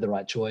fighters were the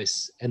right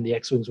choice and the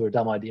X-wings were a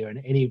dumb idea.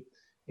 And any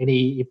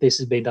if this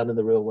had been done in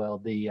the real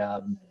world, the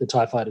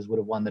TIE fighters would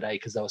have won the day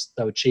because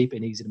they were cheap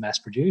and easy to mass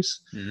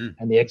produce,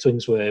 and the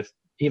X-wings were,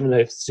 even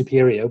though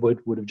superior,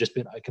 would have just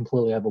been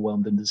completely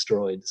overwhelmed and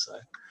destroyed. So.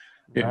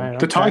 Yeah. Right,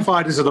 The TIE okay.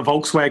 figers are the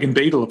Volkswagen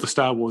Beetle of the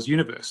Star Wars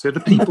universe. They're the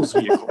people's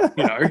vehicle.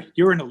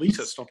 You're an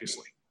elitist,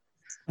 obviously.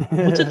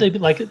 What's it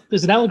like?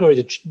 There's an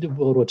allegory to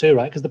World War II,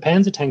 right? Because the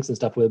Panzer tanks and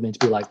stuff were meant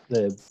to be like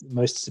the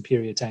most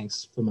superior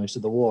tanks for most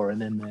of the war,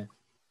 and then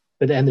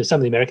there's some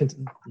of the Americans.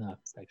 No,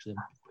 actually,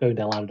 I'm going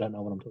down the line. I don't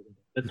know what I'm talking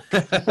about.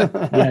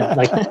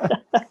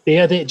 But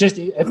yeah, like just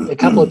a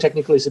couple of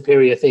technically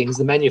superior things.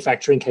 The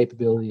manufacturing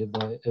capability of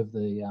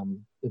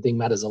the thing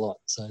matters a lot.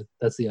 So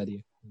that's the idea.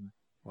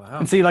 Wow.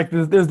 And see, like,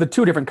 there's the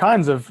two different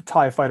kinds of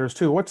TIE Fighters,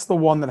 too. What's the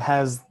one that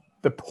has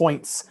the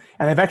points?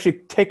 And they've actually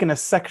taken a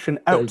section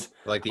out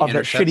Like the of that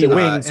interceptor- shitty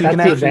wing, so you That's can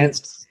the actually...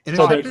 advanced. So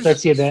Interceptors?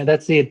 that's the advanced.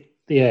 That's the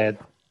The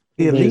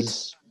elite?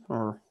 there's-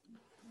 Or,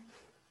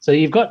 So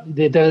you've got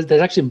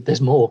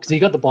there's more because you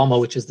got the bomber,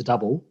 which is the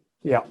double.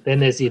 yeah. Then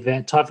there's the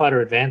TIE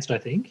Fighter Advanced, I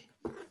think,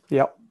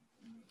 Yep.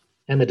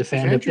 and the Is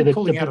Defender. Andrew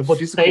pulling out a what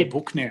physical they-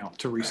 book now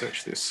to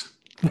research this?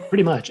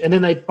 pretty much, and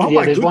then Oh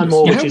my there's goodness. one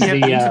more, You which know is we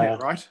have the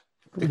internet, right?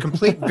 The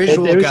complete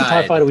visual there is a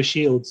guide. TIE Fighter with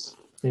shields.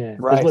 Yeah,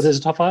 Right. there's a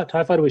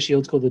TIE Fighter with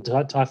shields called the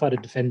TIE Fighter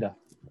Defender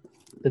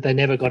that they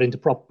never got into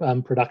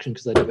production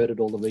because they diverted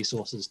all the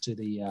resources to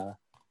the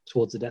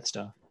towards the Death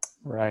Star.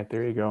 Right,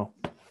 there you go.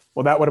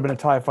 Well, that would have been a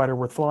TIE Fighter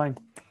worth flying.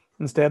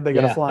 Instead, they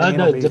got a Yeah, flying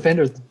no, anal the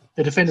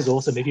bead. Defender's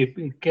awesome. If you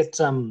get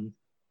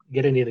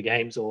any of the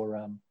games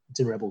or it's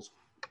in Rebels.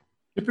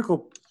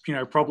 Typical,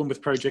 problem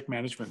with project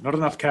management. Not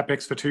enough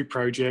capex for two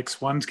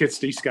projects. One gets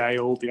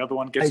descaled, the other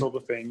one gets all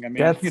the thing. I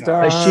mean, Death you know,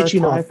 Star. I shit you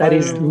TIE not. That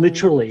is Fighter.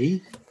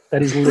 literally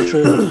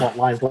the plot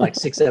line for like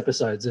 6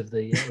 episodes of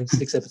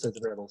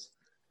Rebels.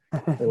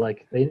 They're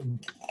like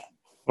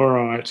all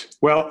right.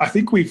 Well, I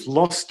think we've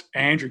lost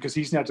Andrew because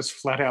he's now just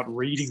flat out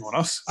reading on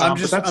us. I'm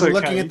but that's looking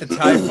okay. at the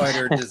TIE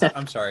Fighter design.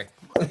 I'm sorry.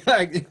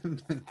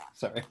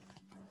 Sorry.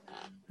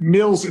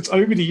 Mills, it's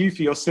over to you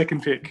for your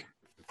second pick.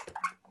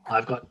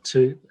 I've got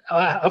two.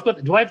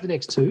 Do I have the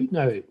next two?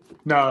 No.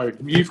 No,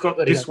 you've got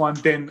Bloody this hell. one.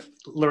 Then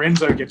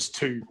Lorenzo gets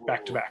two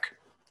back to back.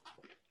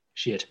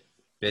 Shit.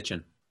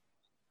 Bitchin'.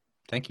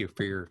 Thank you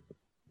for your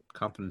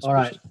confidence. All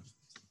right.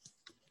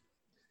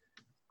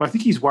 I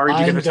think he's worried you're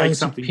I'm going to going take to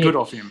something pick- good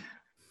off him.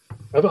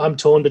 I'm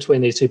torn between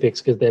these two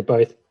picks because they're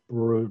both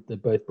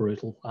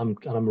brutal.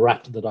 I'm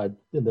wrapped that I've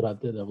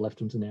left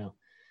them to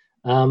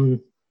now.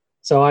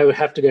 So I would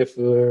have to go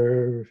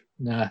for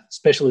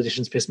special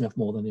editions piss me off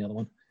more than the other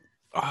one.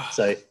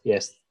 So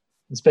yes,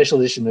 the special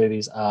edition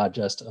movies are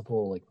just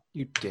appalling.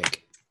 You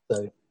dick.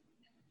 So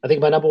I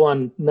think my number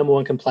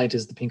one complaint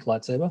is the pink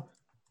lightsaber.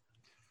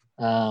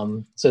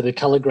 So the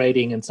color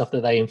grading and stuff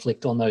that they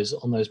inflict on those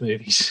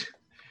movies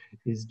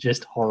is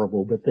just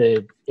horrible. But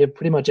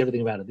pretty much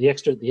everything about it. The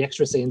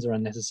extra scenes are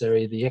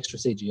unnecessary. The extra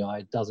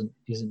CGI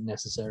isn't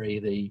necessary.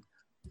 The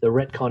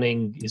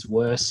retconning is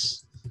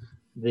worse.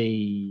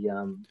 The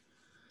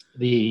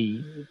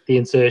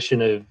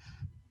insertion of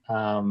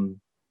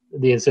the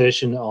young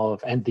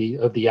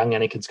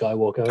Anakin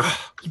Skywalker.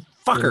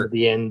 Fucker. At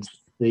the end,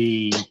 so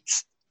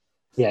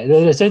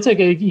it's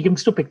okay. You can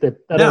still pick the.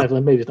 I don't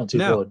know. Maybe it's not too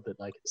No. broad, but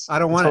like I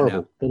don't it's want it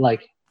horrible. now. But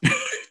like,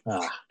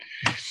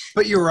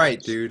 But you're right,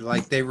 dude.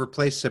 Like they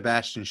replaced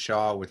Sebastian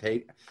Shaw with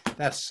hate.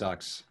 That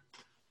sucks.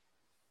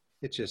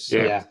 It just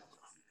Yeah. yeah,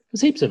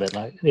 there's heaps of it.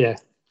 Like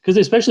because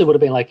especially would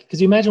have been like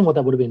because you imagine what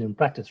that would have been in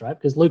practice, right?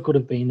 Because Luke would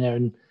have been there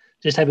and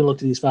just having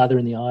looked at his father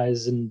in the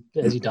eyes and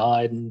as he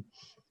died and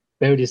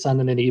buried his son,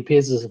 and then he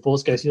appears as a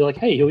Force ghost. You're like,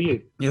 hey, who are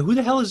you? Yeah, who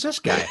the hell is this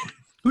guy?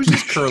 Who's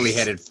this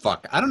curly-headed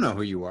fuck? I don't know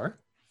who you are.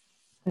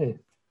 Hey,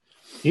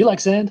 do you like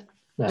sand?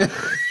 No.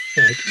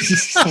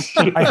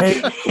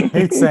 I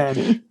hate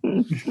sand.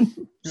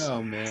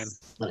 Oh, man.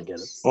 I don't get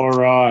it. All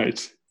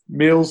right.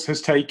 Mills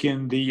has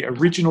taken the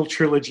original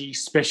trilogy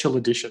special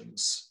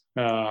editions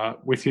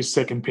with his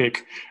second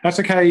pick. That's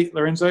okay,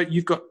 Lorenzo.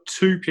 You've got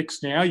 2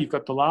 picks now. You've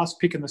got the last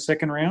pick in the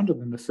second round and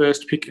then the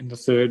first pick in the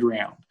third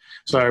round.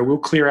 So we'll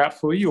clear out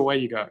for you. Away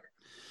you go.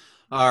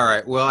 All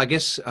right. Well, I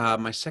guess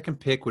my second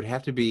pick would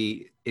have to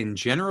be, in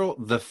general,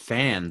 the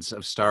fans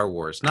of Star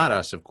Wars. Not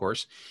us, of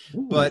course.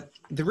 Ooh. But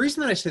the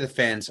reason that I say the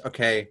fans,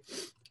 okay,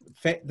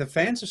 the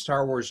fans of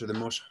Star Wars are the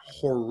most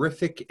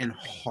horrific and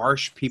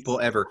harsh people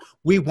ever.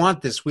 We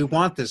want this. We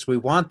want this. We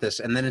want this.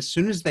 And then as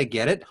soon as they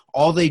get it,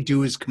 all they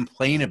do is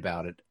complain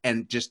about it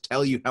and just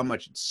tell you how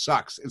much it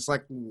sucks. It's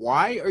like,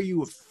 why are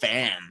you a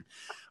fan?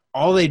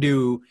 All they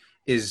do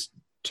is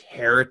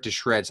tear it to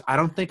shreds. I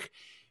don't think,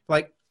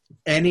 like,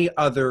 any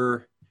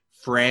other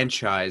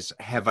franchise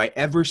have I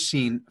ever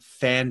seen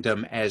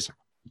fandom as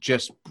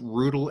just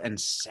brutal and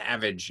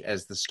savage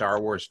as the Star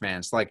Wars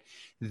fans. Like,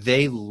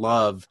 they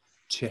love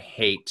to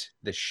hate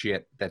the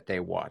shit that they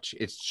watch.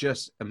 It's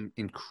just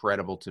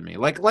incredible to me.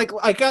 I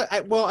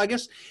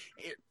guess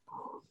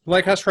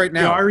like us right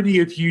now. The irony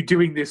of you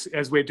doing this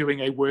as we're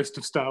doing a worst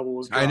of Star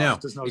Wars draft I know.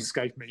 does not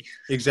escape me.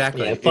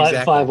 Exactly. Yeah,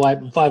 exactly.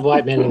 five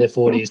white men in their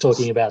 40s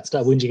talking about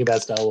whinging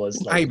about Star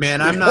Wars. Hey man,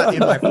 I'm not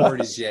in my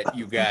 40s yet,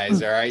 you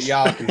guys. All right,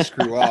 y'all can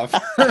screw off.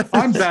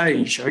 I'm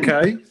beige,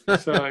 okay?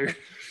 So,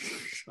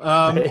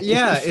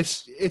 yeah,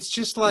 it's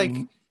just like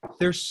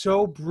they're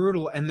so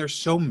brutal and they're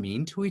so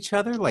mean to each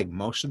other. Like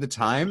most of the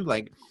time,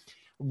 like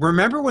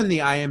remember when the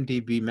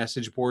IMDb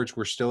message boards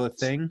were still a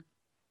thing?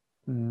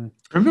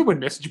 remember when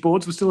message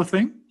boards were still a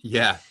thing?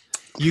 Yeah,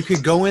 you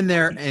could go in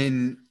there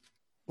and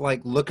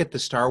like look at the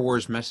Star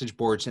Wars message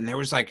boards, and there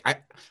was like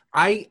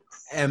I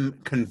am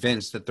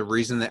convinced that the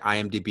reason that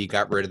IMDb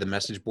got rid of the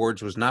message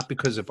boards was not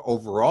because of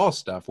overall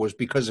stuff, was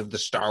because of the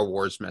Star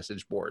Wars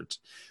message boards,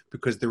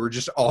 because they were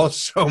just all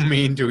so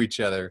mean to each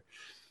other.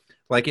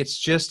 Like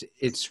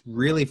it's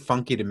really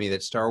funky to me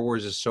that Star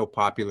Wars is so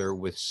popular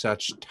with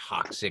such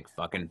toxic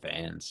fucking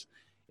fans.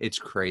 It's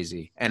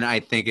crazy, and I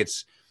think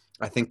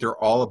they're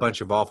all a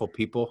bunch of awful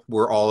people.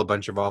 We're all a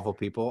bunch of awful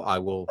people. I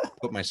will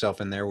put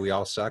myself in there. We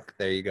all suck.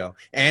 There you go.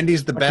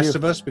 Andy's the best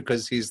of us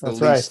because he's the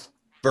least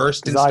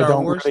versed in Star I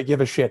don't Wars. really give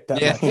a shit that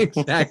Yeah, much.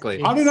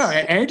 exactly. I don't know.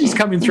 Andy's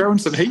coming throwing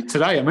some heat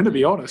today. I'm going to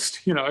be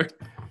honest. You know,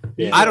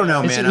 Yeah. I don't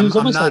know, man. It was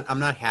almost I'm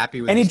not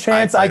happy with Any this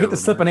chance TIE I get fighter to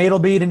slip an rumor. anal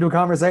bead into a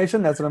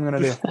conversation, that's what I'm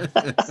going to do.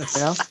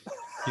 You know?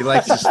 He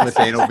likes to slip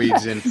anal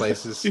beads in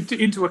places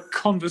into a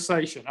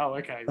conversation. Oh,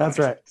 okay. That's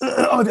right.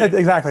 Oh,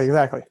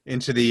 exactly.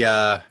 into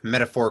the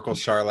metaphorical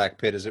Sarlacc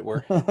pit, as it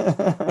were.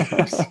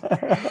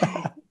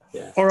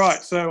 All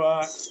right,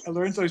 so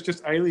Lorenzo's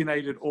just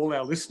alienated all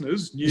our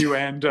listeners, new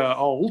and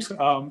old,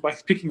 by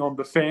picking on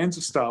the fans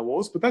of Star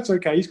Wars, but that's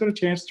okay. He's got a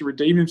chance to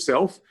redeem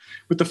himself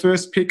with the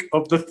first pick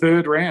of the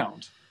third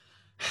round.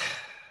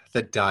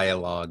 The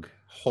dialogue.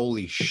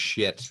 Holy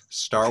shit.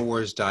 Star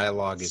Wars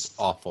dialogue is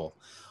awful.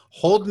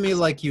 Hold me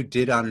like you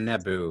did on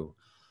Naboo.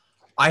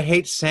 I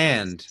hate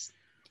sand.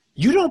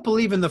 You don't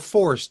believe in the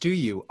Force, do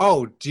you?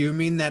 Oh, do you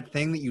mean that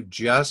thing that you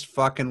just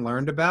fucking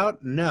learned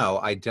about? No,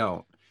 I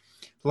don't.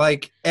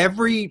 Like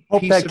every Hope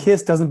piece that of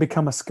kiss doesn't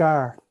become a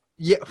scar.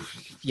 yeah,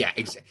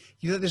 exactly.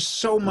 You know, there's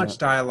so much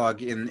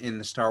dialogue in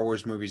the Star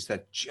Wars movies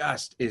that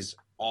just is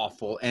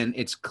awful, and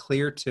it's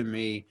clear to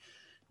me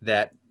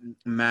that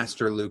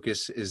Master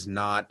Lucas is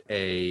not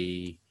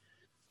a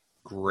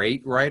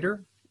great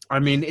writer. I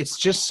mean, it's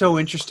just so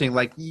interesting.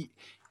 Like,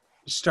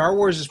 Star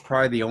Wars is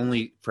probably the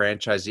only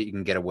franchise that you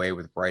can get away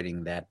with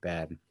writing that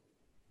bad.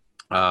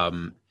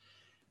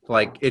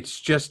 Like, it's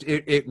just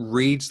it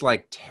reads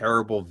like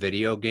terrible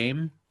video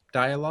game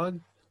dialogue.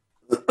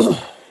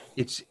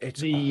 It's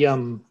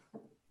The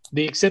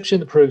exception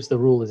that proves the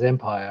rule is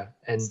Empire,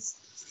 and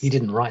he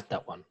didn't write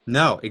that one.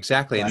 no,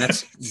 exactly, and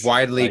that's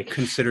widely Like-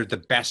 considered the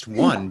best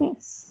one.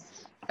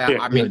 Yeah,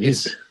 I mean, it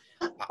is.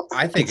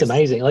 I think It's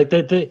amazing. Like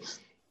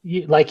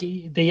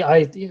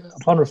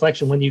upon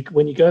reflection, when you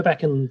go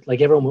back and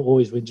like everyone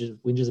always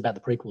whinges about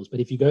the prequels, but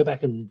if you go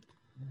back and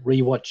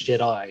rewatch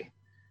Jedi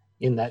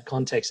in that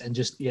context and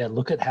just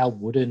look at how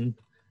wooden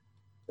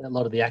a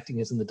lot of the acting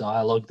is in the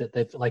dialogue, that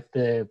they've like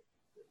the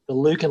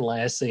Luke and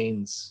Leia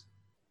scenes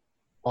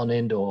on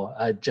Endor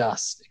are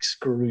just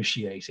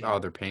excruciating. Oh,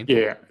 they're painful.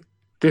 Yeah.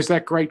 There's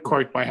that great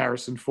quote by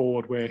Harrison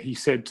Ford where he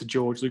said to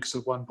George Lucas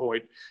at one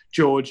point,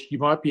 George, you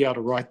might be able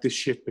to write this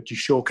shit, but you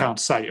sure can't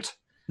say it.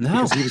 No,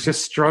 Because he was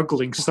just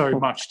struggling so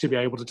much to be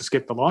able to just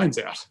get the lines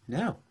out.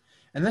 no.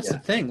 And that's the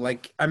thing.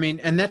 like, I mean,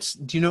 and that's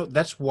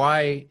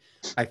why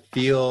I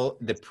feel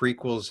the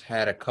prequels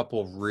had a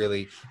couple of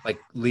really, like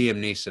Liam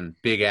Neeson,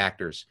 big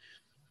actors.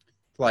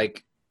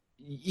 Like,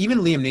 even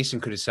Liam Neeson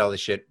couldn't sell the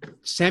shit.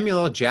 Samuel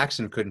L.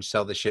 Jackson couldn't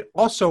sell the shit.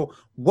 Also,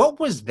 what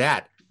was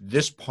that?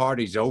 This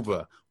party's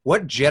over.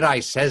 What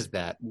Jedi says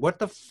that? What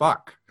the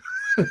fuck?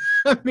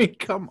 I mean,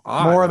 come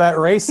on. More of that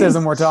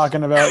racism we're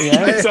talking about,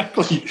 Yeah, yeah.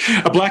 exactly.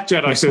 A black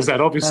Jedi says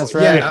that, obviously. That's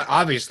right. Yeah,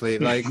 obviously.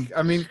 Like,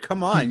 I mean,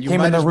 come on. You Came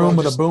might in the as well room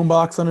with just- a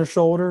boombox on his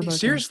shoulder.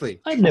 Seriously.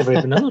 I'd never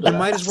even known that. You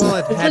might as well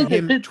have had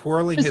him it-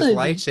 twirling it's his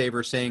like-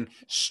 lightsaber saying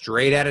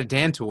straight out of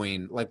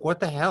Dantooine. Like, what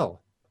the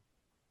hell?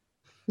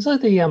 It's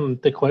like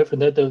the quote from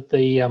the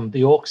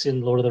orcs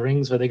in Lord of the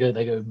Rings where they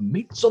go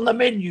meat's on the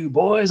menu,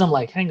 boys. I'm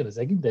like, hang on a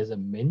second, there's a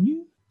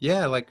menu?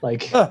 Yeah, like,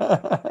 Like,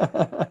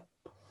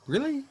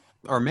 really?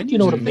 Our do menu? you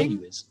know what a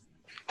menu is?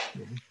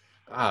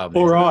 Oh, man.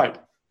 All right.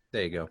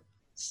 There you go.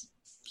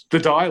 The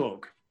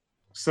dialogue.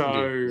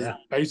 So Yeah.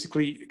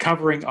 basically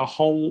covering a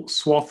whole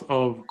swath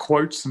of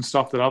quotes and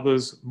stuff that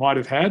others might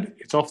have had.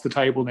 It's off the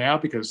table now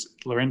because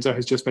Lorenzo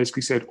has just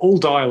basically said all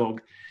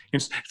dialogue.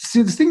 And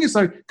see, the thing is,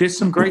 though, there's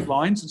some great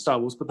lines in Star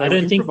Wars, but they I were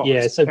don't think- improvised.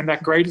 yeah, so- and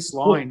that greatest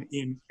line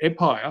in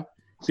Empire,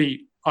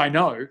 the "I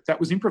know," that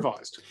was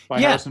improvised by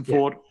Yeah. Harrison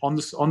Ford on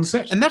the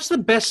set. And that's the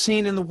best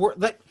scene in the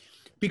world. Like,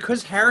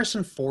 because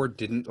Harrison Ford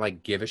didn't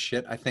like give a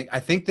shit. I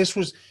think this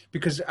was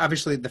because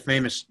obviously the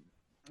famous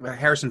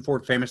Harrison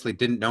Ford famously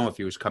didn't know if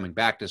he was coming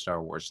back to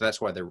Star Wars, so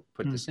that's why they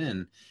put this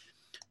in.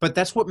 But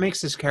that's what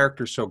makes this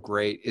character so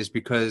great is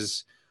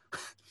because,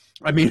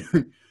 I mean,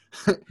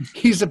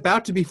 he's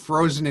about to be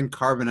frozen in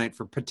carbonite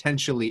for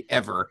potentially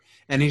ever,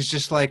 and he's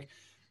just like,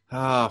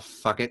 oh,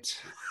 fuck it.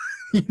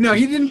 You know,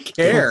 he didn't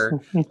care.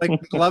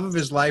 Like, the love of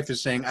his life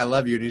is saying, I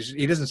love you. And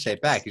he doesn't say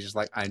it back. He's just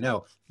like, I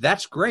know.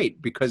 That's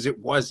great because it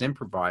was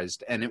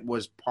improvised and it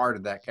was part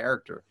of that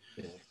character.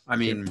 Yeah. I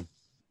mean,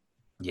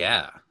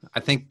 yeah. I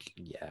think,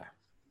 yeah.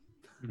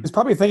 He's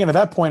probably thinking at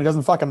that point it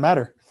doesn't fucking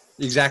matter.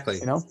 Exactly.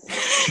 You know,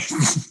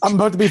 I'm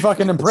about to be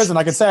fucking in prison.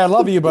 I could say I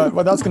love you, but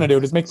what that's gonna do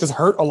is make this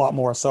hurt a lot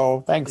more.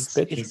 So thanks,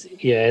 bitch.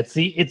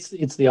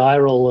 It's the eye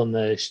roll and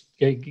the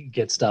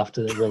get stuff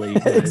to really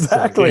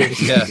Exactly.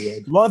 Yeah.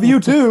 Love you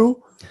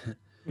too.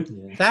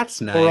 Yeah.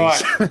 That's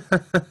nice.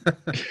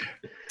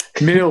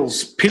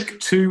 Mills, pick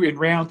 2 in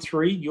round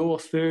 3, your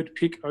third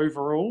pick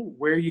overall.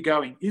 Where are you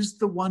going? Is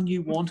the one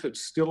you wanted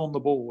still on the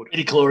board?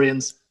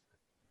 Midichlorians.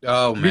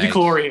 Oh, man.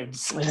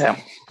 Midichlorians. Yeah,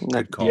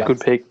 Good call.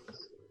 Good pick.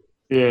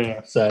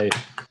 Yeah. So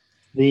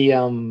the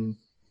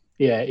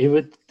it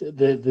would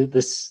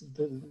the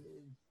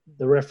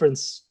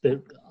reference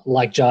that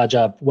like Jar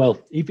Jar, well,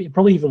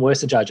 probably even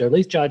worse than Jar Jar. At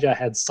least Jar Jar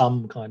had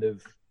some kind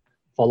of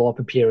follow-up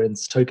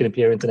appearance, token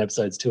appearance in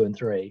episodes 2 and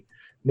 3.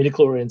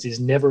 Midichlorians is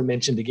never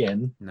mentioned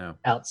again No.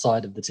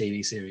 outside of the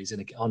TV series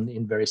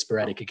in very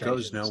sporadic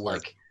occasions. Goes nowhere.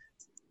 Like,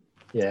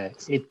 yeah,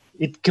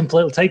 it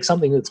completely takes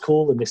something that's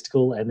cool and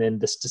mystical and then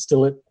just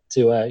distill it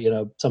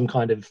to some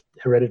kind of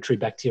hereditary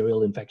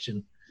bacterial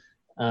infection.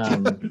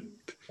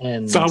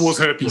 And Star Wars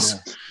herpes.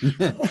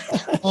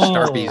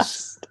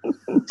 Starpies.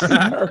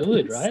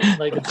 Good, right?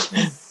 Like,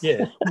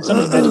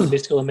 something magical,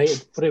 mystical, and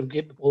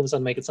all of a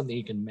sudden make it something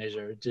you can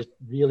measure. It just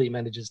really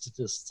manages to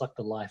just suck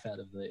the life out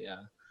of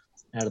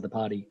the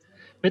party.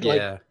 But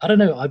Yeah. I don't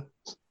know.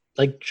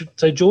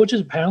 So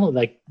George's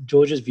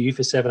view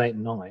for 7, 8,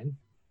 and 9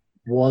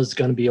 was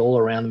going to be all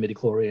around the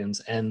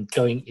midichlorians and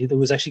it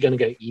was actually going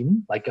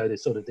to go to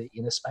sort of the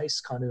inner space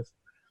kind of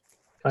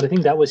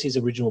thing. That was his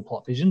original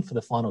plot vision for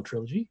the final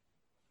trilogy.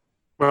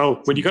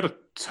 Well, when you got a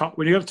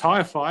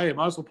tire fire, you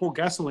might as well pour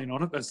gasoline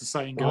on it, as the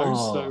saying goes.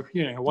 Oh,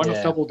 So, why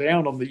not double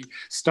down on the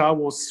Star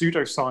Wars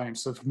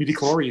pseudoscience of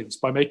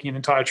midichlorians by making an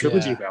entire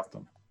trilogy about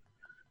them?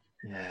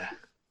 Yeah.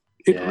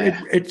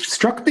 It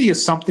struck me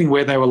as something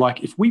where they were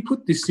like, if we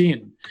put this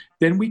in,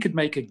 then we could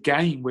make a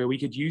game where we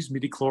could use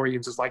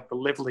midichlorians as like the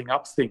leveling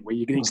up thing, where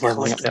you're getting to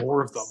collect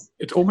more of them.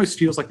 It almost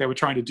feels like they were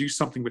trying to do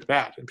something with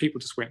that, and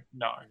people just went,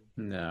 no.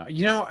 No.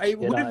 It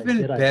would have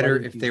been better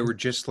if they were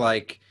just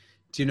like,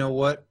 do you know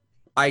what?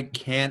 I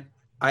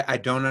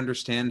don't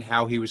understand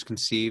how he was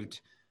conceived.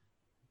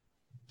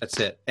 That's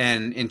it.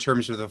 And in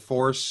terms of the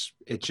Force,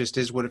 it just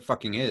is what it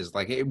fucking is.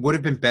 Like, it would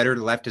have been better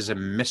left as a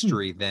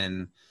mystery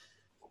than,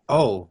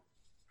 oh,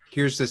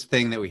 here's this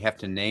thing that we have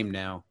to name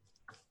now.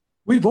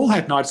 We've all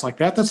had nights like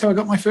that. That's how I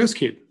got my first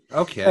kid.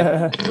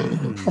 Okay.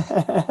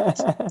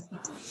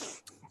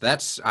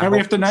 Now we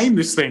have to name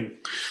this thing.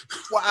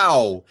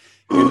 Wow.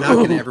 You're not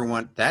going to ever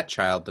want that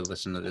child to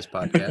listen to this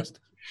podcast.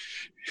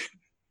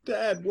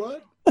 Dad,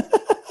 what?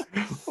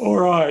 All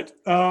right.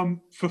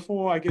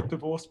 Before I get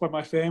divorced by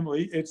my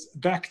family, it's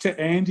back to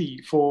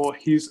Andy for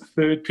his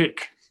third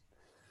pick.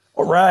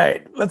 All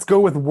right, let's go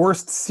with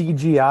worst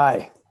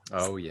CGI.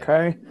 Oh, yeah.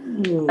 Okay.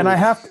 And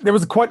it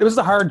was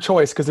a hard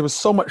choice because there was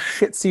so much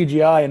shit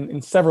CGI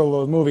in several of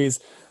those movies.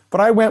 But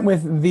I went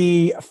with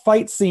the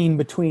fight scene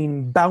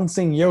between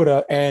bouncing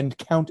Yoda and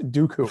Count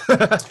Dooku.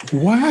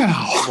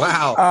 Wow.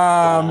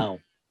 Wow.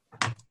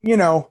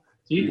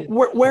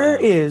 Where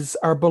is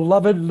our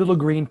beloved little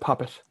green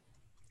puppet?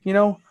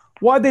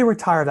 Why'd they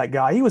retire that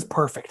guy? He was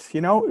perfect.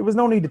 There was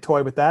no need to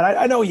toy with that.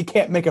 I know you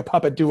can't make a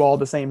puppet do all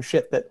the same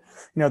shit that,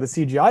 the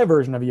CGI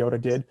version of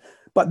Yoda did.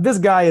 But this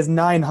guy is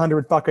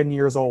 900 fucking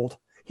years old.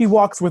 He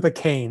walks with a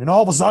cane, and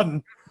all of a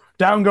sudden,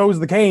 down goes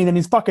the cane, and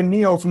he's fucking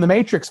Neo from the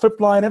Matrix, flip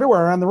flying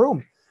everywhere around the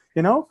room.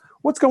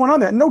 What's going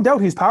on there? No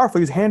doubt he's powerful.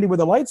 He's handy with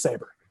a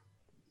lightsaber.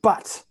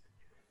 But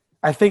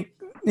I think,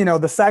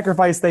 the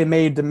sacrifice they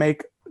made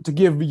to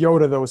give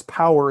Yoda those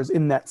powers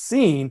in that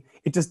scene,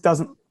 it just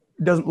doesn't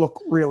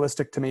look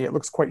realistic to me. It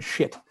looks quite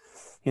shit.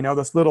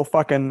 This little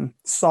fucking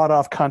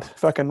sawed-off cunt,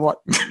 fucking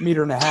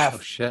meter and a half. Oh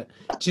shit!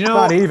 Do you know?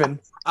 Not even.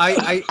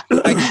 I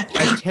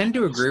tend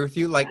to agree with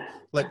you. Like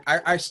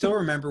I still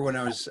remember when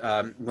I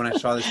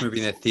saw this movie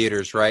in the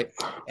theaters, right?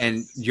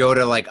 And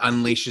Yoda like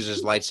unleashes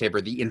his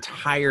lightsaber. The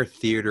entire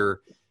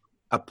theater,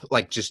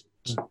 just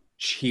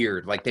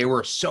cheered. Like they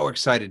were so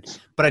excited.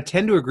 But I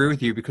tend to agree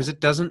with you because it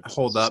doesn't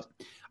hold up.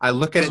 I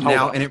look at it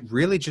now, and it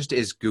really just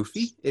is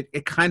goofy.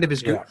 It kind of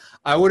is goofy. Yeah.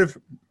 I would have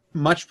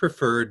much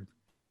preferred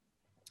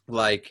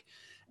like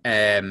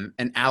an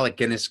Alec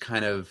Guinness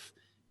kind of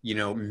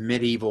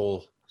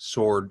medieval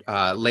sword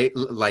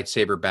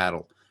lightsaber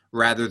battle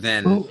rather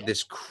than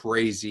this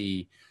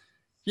crazy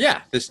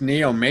this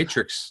Neo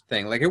Matrix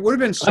thing. Like it would have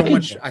been so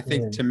much, I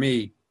think, to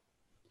me,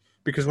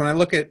 because when I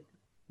look at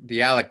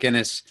the Alec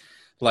Guinness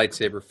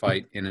lightsaber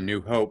fight in A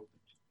New Hope,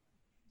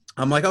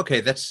 I'm like,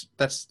 okay, that's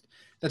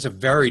a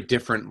very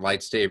different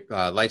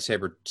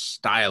lightsaber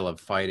style of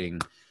fighting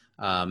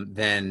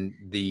than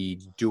the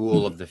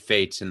Duel of the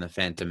Fates in the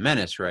Phantom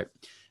Menace, right?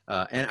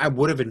 And I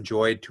would have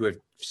enjoyed to have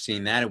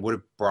seen that. It would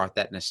have brought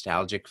that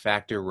nostalgic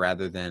factor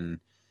rather than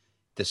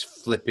this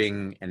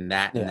flipping and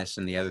that and this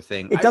and the other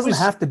thing. It doesn't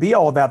have to be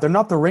all that. They're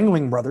not the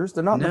Ringling Brothers.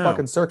 They're not in the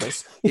fucking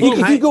circus.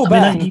 If you go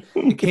back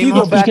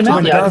to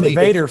when Darth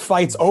Vader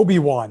fights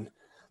Obi-Wan,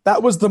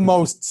 that was the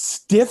most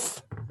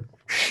stiff,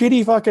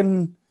 shitty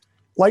fucking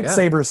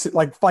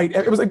lightsaber fight.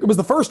 It was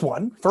the first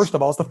one. First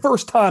of all, it's the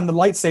first time the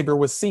lightsaber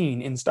was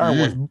seen in Star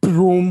Wars.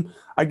 Boom!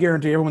 I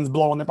guarantee everyone's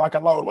blowing their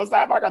fucking load. What's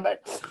that fucking thing?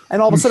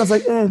 And all of a sudden, it's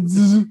like,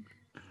 zzz,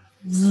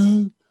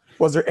 zzz.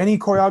 Was there any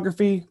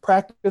choreography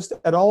practiced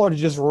at all, or did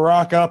you just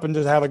rock up and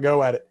just have a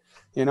go at it?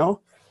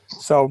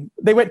 So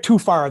they went too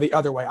far the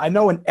other way. I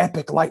know an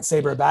epic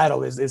lightsaber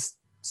battle is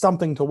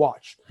something to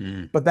watch,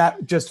 but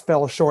that just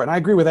fell short. And I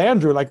agree with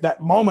Andrew. Like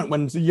that moment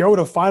when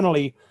Yoda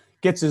finally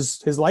gets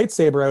his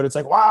lightsaber out, it's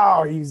like,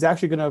 wow, he's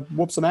actually going to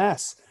whoop some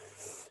ass.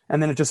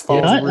 And then it just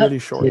falls really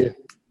short. Yeah.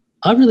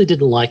 I really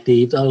didn't like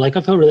I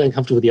felt really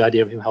uncomfortable with the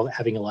idea of him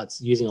having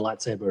using a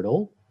lightsaber at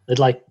all.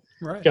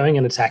 Going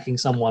and attacking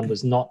someone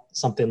was not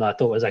something that I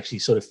thought was actually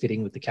sort of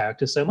fitting with the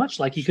character so much.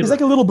 Like he's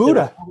like a little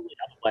Buddha,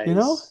 I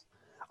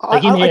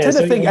tend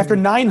to think after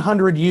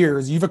 900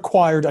 years, you've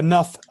acquired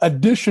enough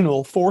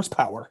additional force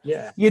power.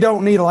 Yeah. You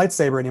don't need a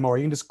lightsaber anymore.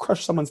 You can just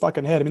crush someone's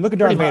fucking head. I mean, look at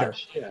Darth Vader.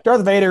 Yeah.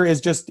 Darth Vader is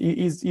just,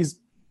 he's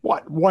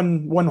what,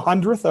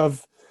 1/100th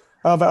of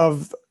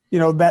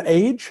that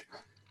age.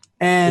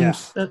 And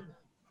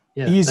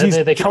he's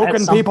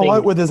choking people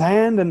out with his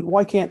hand. And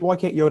why can't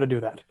Yoda do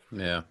that?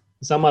 Yeah.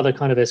 Some other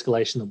kind of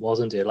escalation that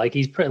wasn't it. Like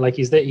he's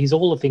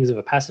all the things of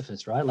a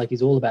pacifist, right? Like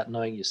he's all about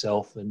knowing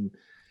yourself and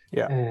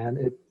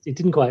it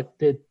didn't quite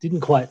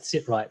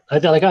sit right. I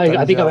think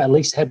I've at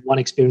least had one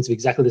experience of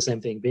exactly the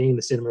same thing, being in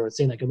the cinema and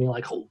seeing that, being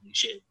like, holy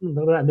shit, and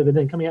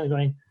then coming out and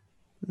going,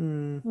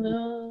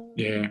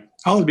 Yeah,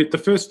 I'll admit the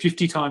first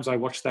 50 times I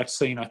watched that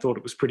scene, I thought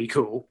it was pretty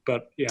cool.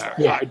 But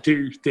I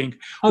do think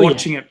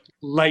watching it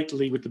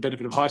lately with the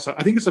benefit of hindsight,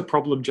 I think it's a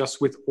problem just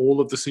with all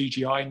of the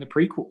CGI in the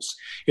prequels.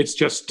 It's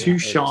just too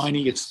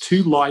shiny. It's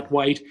too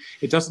lightweight.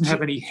 It doesn't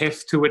have any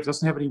heft to it. It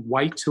doesn't have any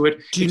weight to it.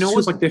 It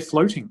feels like they're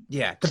floating.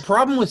 Yeah, the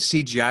problem with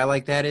CGI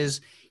like that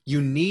is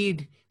you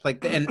need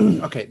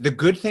the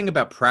good thing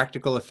about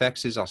practical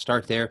effects is, I'll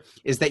start there,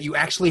 is that you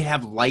actually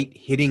have light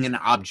hitting an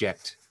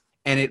object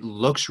and it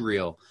looks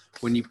real.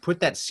 When you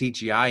put that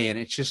CGI in,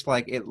 it's just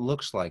like, it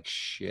looks like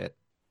shit.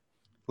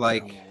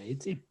 Like,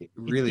 it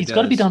really it's does.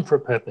 got to be done for a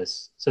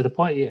purpose. So the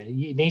point,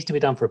 it needs to be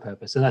done for a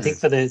purpose. And I think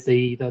for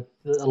the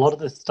a lot of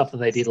the stuff that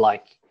they did,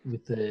 like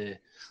with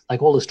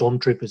all the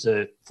stormtroopers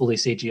are fully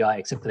CGI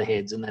except for the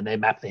heads, and then they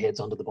map the heads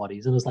onto the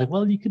bodies. And it's like,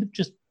 well, you could have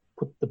just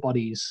put the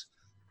bodies,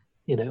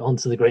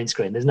 onto the green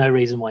screen. There's no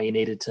reason why you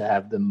needed to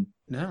have them.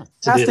 No.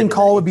 Casting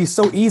call would be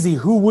so easy.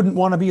 Who wouldn't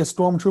want to be a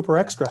stormtrooper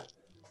extra?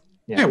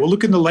 Yeah, well,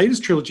 look in the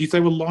latest trilogies,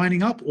 they were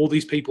lining up all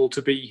these people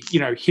to be,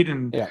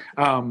 hidden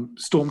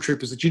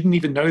stormtroopers that you didn't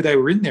even know they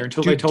were in there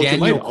until they told you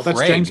later. Oh,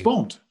 that's James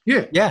Bond.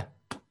 Yeah. Yeah.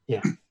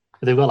 Yeah. But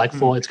they've got like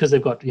four. It's because they've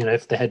got,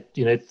 if they had,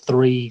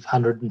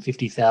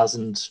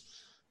 350,000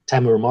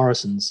 Tamara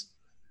Morrisons,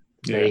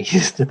 they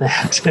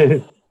have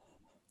to.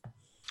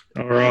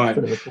 All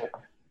right.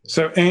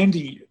 So,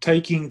 Andy,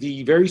 taking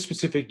the very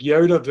specific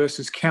Yoda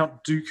versus Count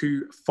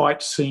Dooku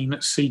fight scene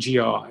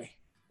CGI.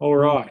 All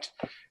right.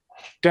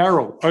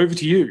 Daryl, over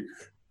to you.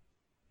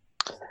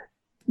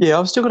 Yeah,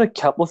 I've still got a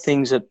couple of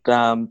things that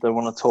I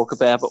want to talk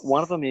about, but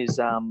one of them is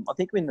I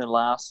think in the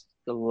last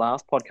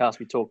podcast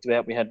we talked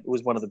about,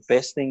 was one of the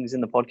best things in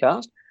the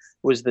podcast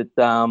was that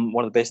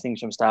one of the best things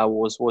from Star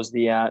Wars was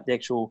the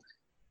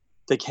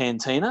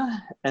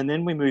cantina, and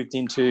then we moved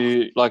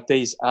into like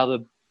these other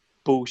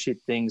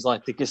bullshit things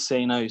like the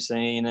casino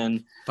scene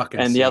and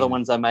the other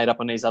ones they made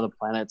up on these other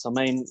planets. I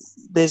mean,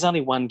 there's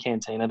only one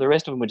cantina. The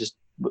rest of them were just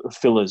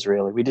fillers,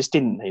 really. We just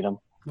didn't need them.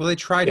 Well, they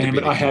tried to be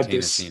a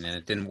cantina scene and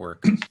it didn't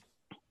work.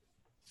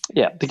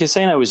 Yeah, the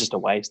casino was just a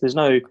waste. There's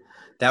no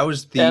That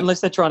was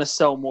unless they're trying to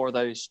sell more of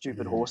those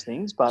stupid horse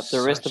things, but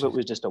the rest of Such it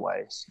was just a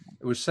waste.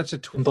 It was such a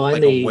Combine a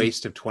the-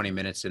 waste of 20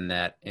 minutes in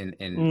that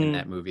in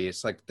that movie.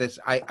 It's like this.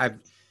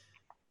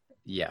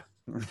 Yeah.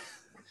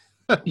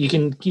 You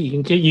can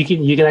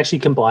actually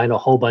combine a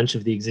whole bunch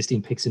of the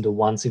existing picks into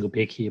one single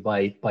pick here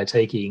by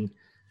taking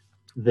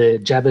the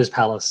Jabba's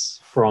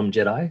Palace from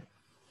Jedi,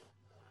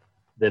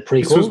 the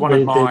prequel. This was one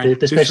of mine. The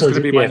This is special going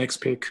to be my yeah. next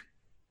pick.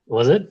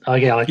 Was it?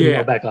 Okay, I'll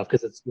Yeah. back up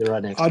because you're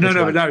right next. Oh, no,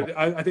 That's no, right.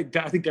 no. I think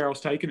Daryl's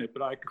taken it,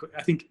 but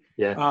I think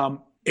Yeah.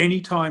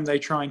 anytime they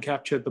try and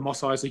capture the Mos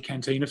Eisley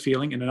Cantina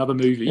feeling in another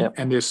movie, Yep.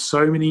 and there's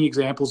so many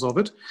examples of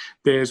it.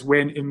 There's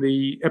when in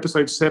the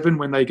episode 7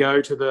 when they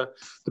go to the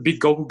big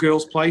Goggle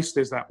Girls place.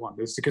 There's that one.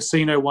 There's the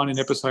casino one in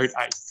episode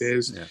 8.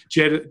 There's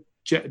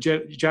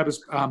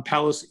Jabba's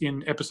Palace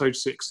in episode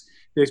 6.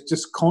 There's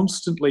just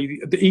constantly,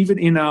 even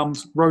in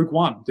Rogue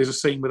One, there's a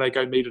scene where they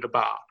go meet at a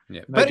bar.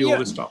 Yeah. And they do all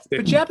this stuff.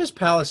 But Jabba's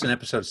Palace in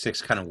episode 6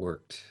 kind of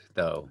worked,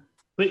 though.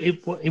 But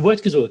it worked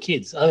because we were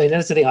kids. I mean,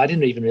 that's the thing. I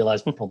didn't even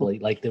realize probably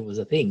like there was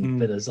a thing,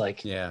 but it's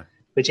like, Yeah.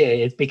 but yeah,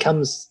 it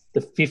becomes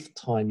the 5th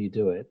time you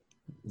do it.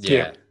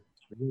 Yeah.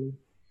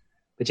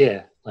 But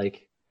yeah,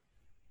 like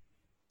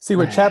See,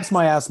 what chaps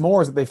my ass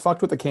more is that they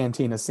fucked with the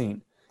cantina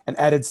scene and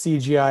added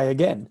CGI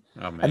again.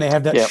 Oh, man. And they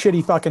have that Yep.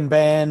 shitty fucking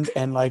band,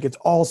 and like it's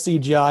all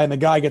CGI, and the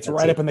guy gets That's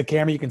right it. up in the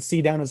camera. You can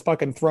see down his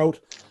fucking throat.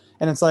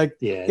 And it's like,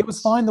 yeah, it was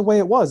fine the way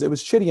it was. It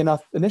was shitty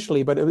enough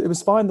initially, but it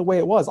was fine the way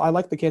it was. I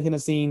like the cantina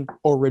scene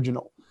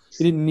original.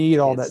 You didn't need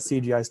all that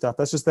CGI stuff.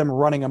 That's just them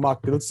running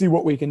amok. Let's see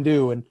what we can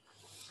do. And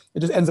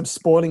it just ends up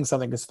spoiling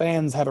something because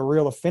fans have a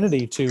real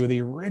affinity to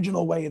the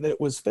original way that it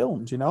was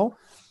filmed, you know?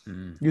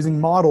 Using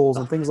models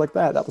and things like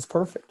that. That was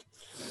perfect.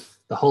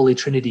 the holy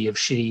trinity of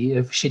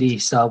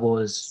shitty Star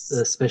Wars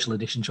special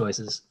edition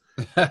choices.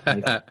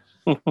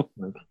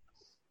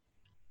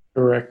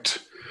 Correct.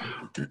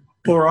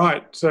 All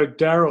right. So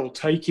Daryl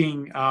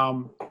taking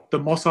the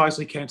Mos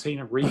Eisley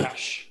Cantina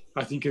rehash,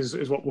 I think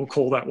is what we'll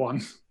call that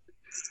one.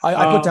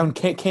 I put down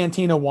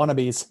cantina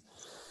wannabes.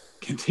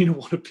 Cantina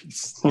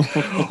wannabes.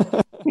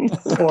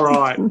 All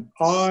right.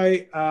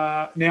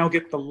 I now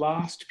get the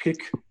last pick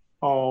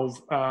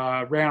of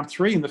round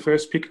 3 and the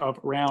first pick of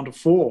round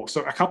 4.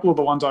 So a couple of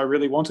the ones I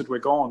really wanted were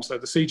gone. So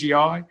the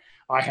CGI,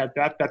 I had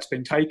that. That's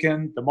been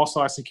taken. The Mos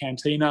Eisley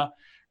Cantina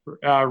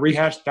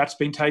rehash, that's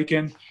been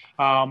taken.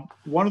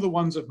 One of the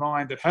ones of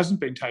mine that hasn't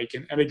been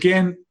taken, and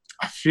again,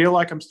 I feel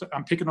like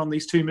I'm picking on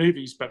these 2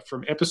 movies, but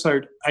from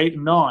episode 8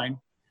 and 9,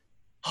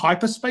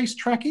 hyperspace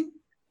tracking.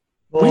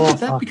 When did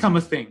that become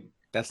a thing?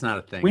 That's not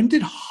a thing. When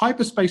did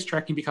hyperspace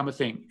tracking become a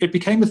thing? It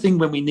became a thing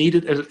when we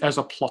needed it as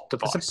a plot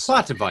device. It's a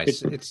plot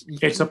device.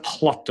 It's a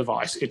plot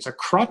device. It's a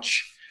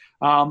crutch.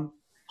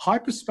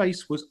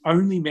 Hyperspace was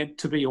only meant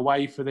to be a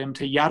way for them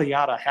to yada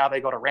yada how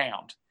they got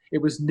around.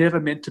 It was never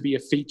meant to be a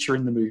feature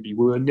in the movie.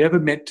 We were never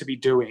meant to be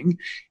doing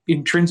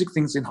intrinsic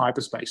things in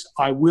hyperspace.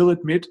 I will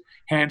admit,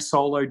 Han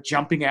Solo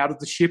jumping out of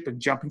the ship and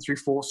jumping through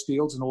force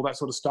fields and all that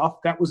sort of stuff,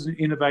 that was an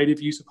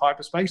innovative use of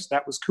hyperspace.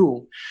 That was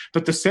cool.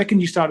 But the second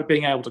you started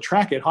being able to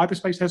track it,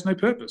 hyperspace has no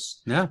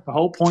purpose. Yeah. The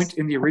whole point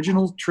in the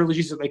original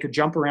trilogy is that they could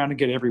jump around and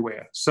get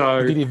everywhere.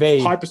 So Did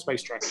evade.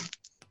 hyperspace tracking.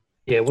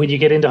 Yeah, when you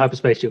get into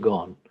hyperspace, you're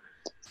gone.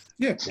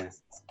 Yeah.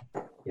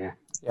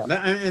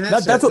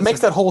 That's what makes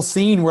that whole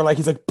scene where like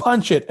he's like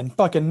punch it and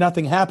fucking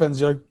nothing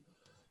happens. You're like,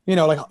 you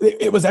know, like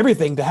it was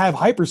everything. To have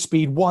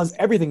hyperspeed was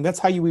everything. That's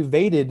how you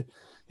evaded,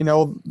 you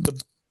know, the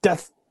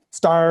Death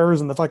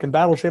Stars and the fucking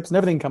battleships and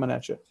everything coming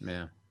at you.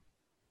 Yeah.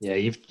 Yeah,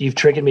 you've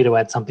triggered me to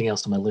add something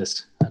else to my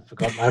list. I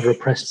forgot. I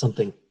repressed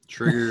something.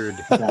 Triggered.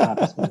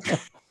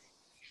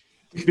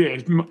 Yeah,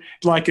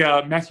 like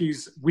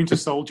Matthew's Winter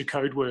Soldier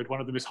code word, one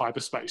of them is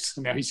hyperspace,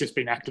 and now he's just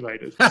been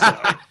activated. So,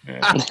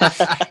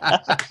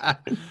 yeah.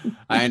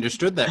 I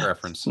understood that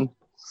reference.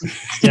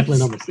 It's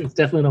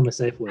definitely not my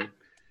safe word.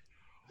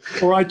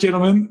 All right,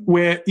 gentlemen,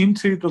 we're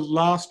into the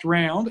last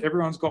round.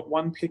 Everyone's got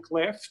 1 pick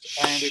left,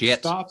 and it Shit.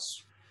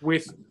 starts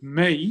with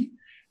me.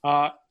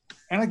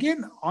 And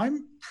again,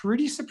 I'm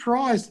pretty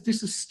surprised that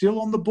this is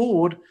still on the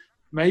board.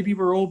 Maybe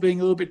we're all being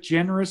a little bit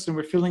generous and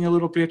we're feeling a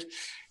little bit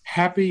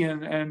happy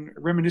and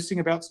reminiscing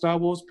about Star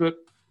Wars, but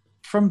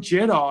from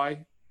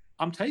Jedi,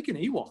 I'm taking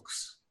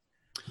Ewoks.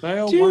 They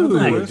are one of the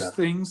Dude. worst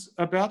things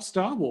about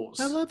Star Wars.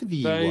 I love the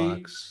They-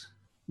 Ewoks.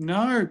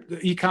 No,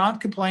 you can't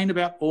complain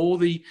about all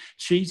the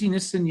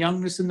cheesiness and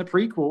youngness in the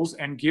prequels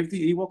and give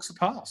the Ewoks a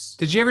pass.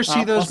 Did you ever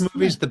see those plus-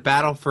 movies, The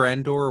Battle for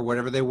Endor or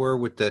whatever they were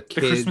with the The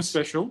kids? Christmas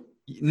special.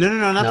 No,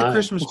 not the No.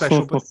 Christmas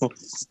special, but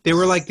they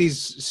were like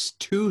these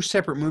 2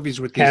 separate movies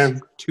with these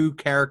Karen. 2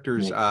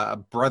 characters,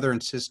 a brother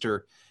and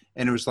sister,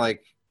 and it was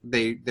like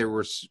they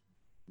were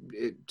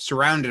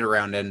surrounded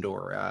around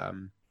Endor.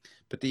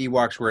 But the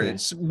Ewoks were in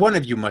it. One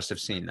of you must have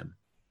seen them.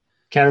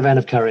 Caravan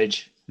of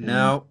Courage.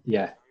 No,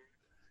 Yeah.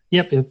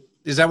 Yep.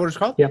 is that what it's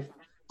called? Yep.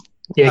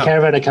 Yeah, Oh.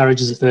 Caravan of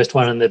Courage is the first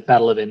one, and the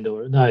Battle of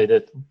Endor. No,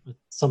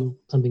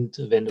 something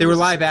to Endor. They were was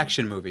the live second one.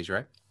 action movies,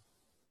 right?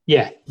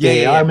 Yeah.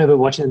 Yeah. I remember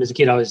watching them as a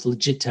kid. I was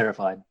legit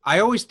terrified. I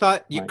always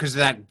thought Right. because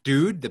that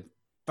dude, the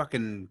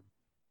fucking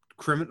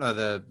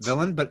the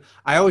villain, but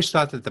I always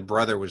thought that the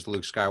brother was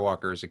Luke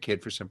Skywalker as a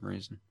kid for some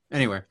reason.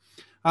 Anyway,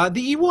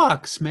 the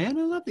Ewoks, man,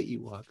 I love the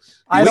Ewoks.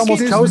 I'd almost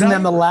There's chosen no-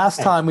 them the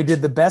last time we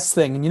did the best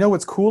thing. And you know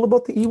what's cool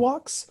about the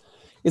Ewoks?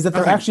 Is that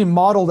they're Nothing. actually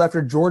modeled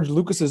after George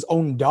Lucas's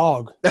own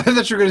dog. I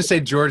thought you were going to say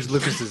George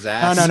Lucas's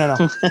ass. No.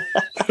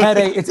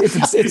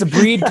 It's a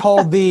breed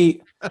called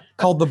the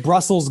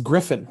Brussels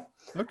Griffin,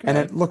 Okay. and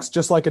it looks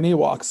just like an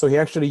Ewok. So he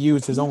actually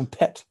used his own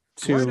pet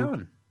Right to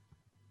on.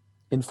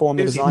 inform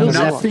the There's design of the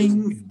Ewoks.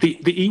 nothing.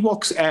 The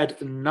Ewoks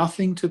add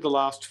nothing to the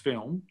last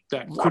film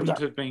that couldn't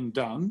have been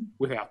done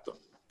without them.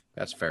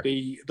 That's fair.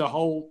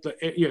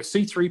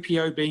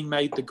 C-3PO being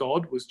made the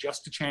god was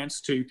just a chance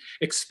to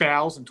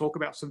espouse and talk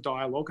about some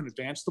dialogue and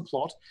advance the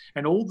plot.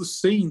 And all the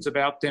scenes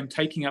about them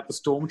taking out the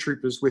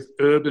stormtroopers with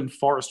urban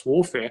forest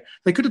warfare,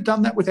 they could have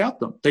done that without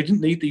them. They didn't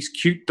need these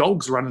cute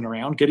dogs running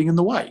around getting in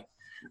the way.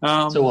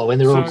 So what? When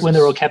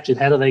they're all captured,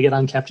 how do they get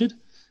uncaptured?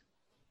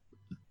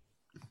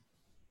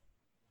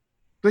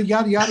 The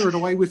yada yada it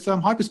away with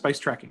hyperspace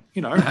tracking,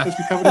 as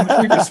we covered in the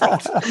previous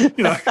spot.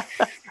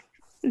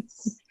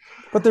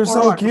 But they're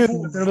so All right, cute.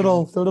 before- With their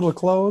little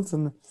clothes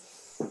and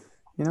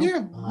Yeah,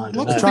 I don't lots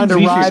know. of trying to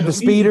things ride the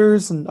easier.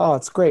 speeders, and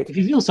it's great. If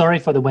you feel sorry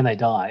for them when they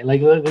die,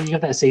 like when you have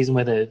that season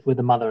where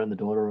the mother and the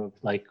daughter of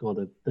or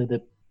the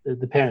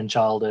parent and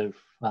child of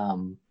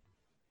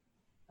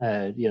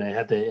have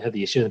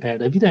the issue of the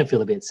parent. If you don't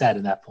feel a bit sad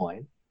at that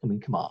point, I mean,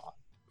 come on.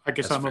 I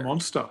guess That's I'm fair. a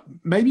monster.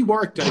 Maybe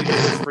Warwick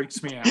Davis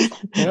freaks me out.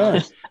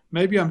 Yeah.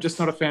 Maybe I'm just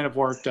not a fan of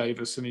Warwick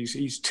Davis, and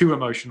he's too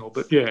emotional.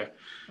 But yeah,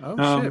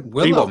 Oh, shit.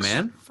 Willow, Ewoks.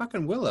 man.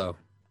 Fucking Willow.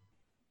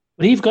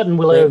 But you've gotten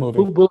Great Willow. movie.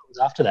 Willow was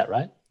after that,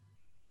 right?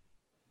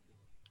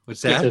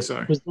 What's Yeah. that?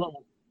 So- Was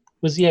Willow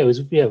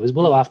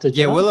after?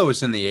 Yeah, Jedi? Willow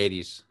was in the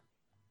 80s.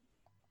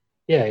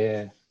 Yeah.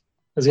 I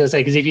was going to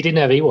say, because if you didn't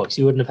have Ewoks,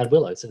 you wouldn't have had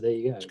Willow. So there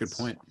you go. That's a good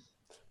point.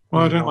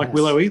 well, I don't like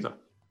Willow either.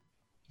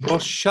 Well,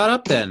 shut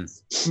up then.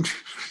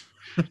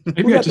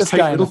 Maybe We I got just this hate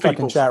guy in the little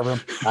fucking people. chat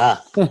room.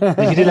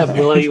 If you didn't have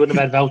Willow, you wouldn't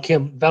have had Val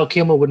Kilmer. Val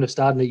Kilmer wouldn't have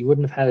starred in it. You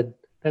wouldn't have had.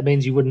 That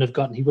means he wouldn't have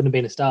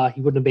been a star.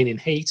 He wouldn't have been in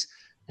Heat,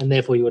 and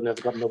therefore you wouldn't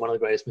have gotten to one of the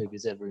greatest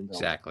movies ever in film.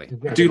 Exactly.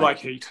 I do like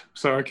Heat,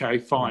 so okay,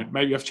 fine.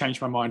 Maybe I've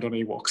changed my mind on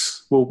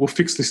Ewoks. We'll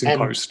fix this in And-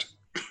 post.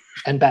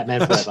 And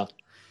Batman Forever.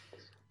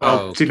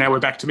 Oh. See, now we're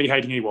back to me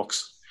hating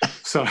Ewoks.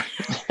 So,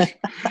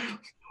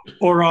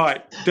 all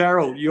right,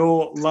 Daryl,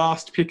 your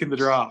last pick in the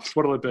draft.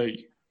 What'll it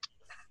be?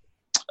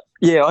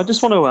 Yeah, I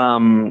just want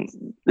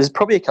to. There's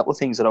probably a couple of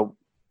things that I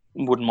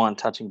wouldn't mind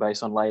touching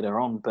base on later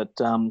on, but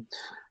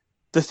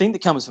the thing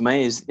that comes for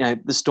me is the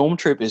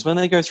stormtroopers when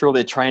they go through all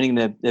their training.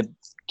 They're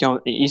going.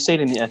 You see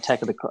it in the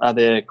Attack of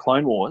the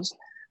Clone Wars.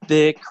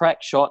 They're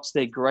crack shots.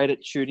 They're great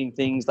at shooting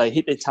things. They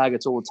hit their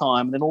targets all the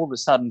time, and then all of a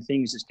sudden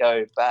things just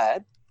go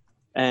bad.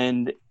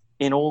 And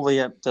in all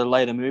the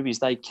later movies,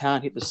 they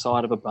can't hit the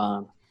side of a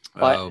barn.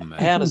 Like, Oh, man.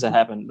 how does that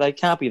happen? They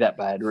can't be that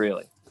bad,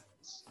 really.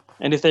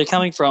 And if they're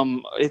clones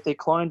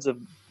of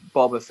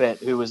Boba Fett,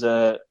 who was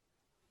a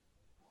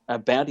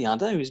bounty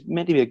hunter, who's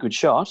meant to be a good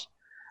shot,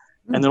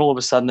 and then all of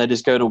a sudden they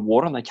just go to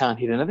water and they can't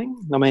hit anything.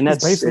 I mean, He's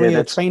that's basically a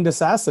that's trained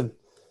assassin.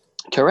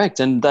 correct.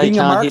 And they Being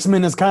a can't hit,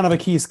 marksman is kind of a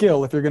key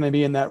skill if you're going to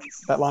be in that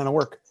line of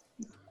work.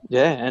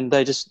 and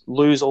they just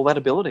lose all that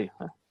ability.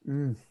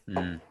 Mm.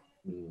 Mm.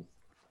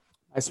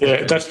 Nice Yeah,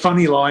 work. that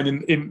funny line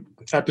in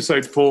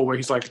episode 4 where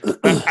he's like,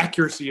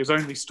 accuracy is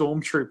only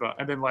stormtrooper.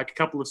 And then like a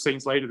couple of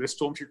scenes later, there's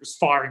stormtroopers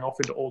firing off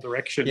into all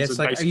directions. Yeah, it's and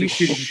like, are basically you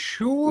shooting.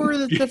 sure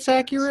that that's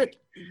accurate?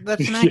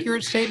 That's an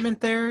accurate statement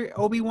there,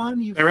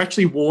 Obi-Wan? You They're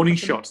actually warning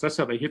shots. That's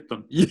how they hit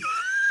them.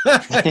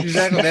 exactly.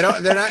 They're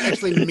not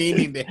actually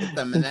meaning to hit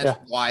them, and that's Yeah.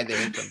 why they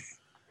hit them.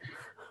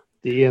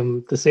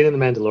 The scene in The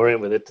Mandalorian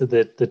where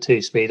the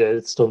two speeder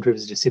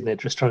stormtroopers are just sitting there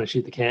just trying to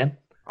shoot the can.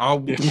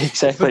 Oh,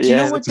 Exactly. but you yeah,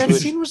 know what? that's That good.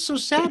 scene was so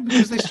sad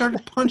because they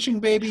started punching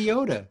Baby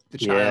Yoda. The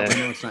child. Yeah. I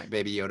know it's not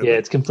Baby Yoda. Yeah, but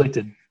it's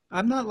conflicted.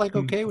 I'm not like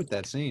okay with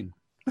that scene.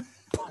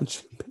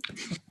 Punch.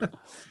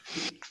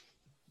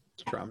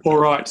 It's traumatizing. All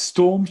right,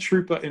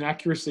 stormtrooper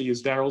inaccuracy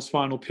is Daryl's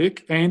final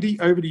pick. Andy,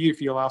 over to you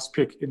for your last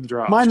pick in the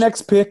draft. My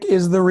next pick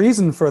is the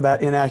reason for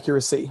that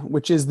inaccuracy,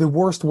 which is the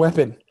worst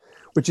weapon,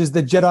 which is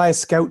the Jedi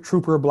Scout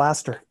Trooper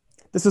Blaster.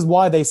 This is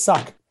why they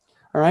suck.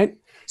 All right.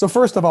 So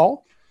first of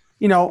all,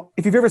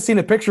 if you've ever seen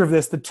a picture of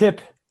this, the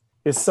tip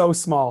is so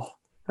small,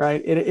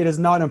 right? It is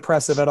not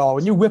impressive at all.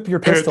 When you whip your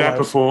Heard pistol that out,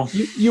 before.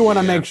 you want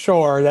to make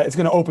sure that it's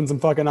going to open some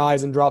fucking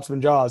eyes and drop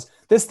some jaws.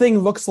 This thing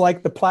looks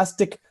like the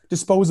plastic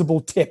disposable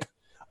tip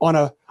on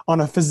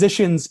a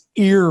physician's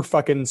ear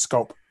fucking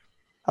scope.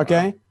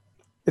 Okay?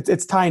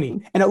 It's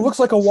tiny. And it looks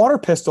like a water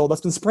pistol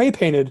that's been spray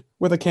painted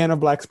with a can of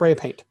black spray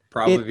paint.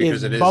 Probably It because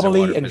is it is a bubbly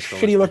water and pistol.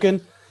 shitty looking.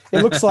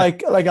 It looks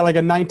like a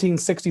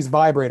 1960s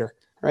vibrator,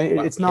 right?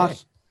 Wow,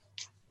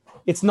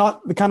 It's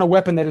not the kind of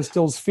weapon that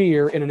instills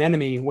fear in an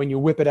enemy when you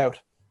whip it out.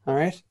 All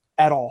right?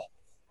 At all.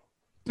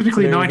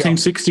 Typically There you go.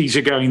 1960s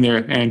you're going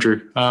there,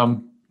 Andrew.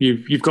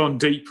 You've gone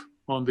deep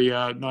on the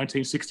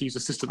 1960s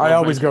assistant. I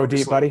always lovemaking, go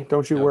deep, obviously. buddy.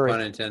 Don't you No worry.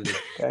 pun intended.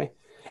 Okay.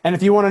 And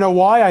if you want to know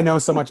why I know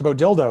so much about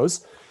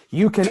dildos,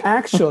 You can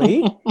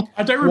actually.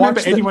 I don't remember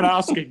Watch the- anyone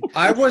asking.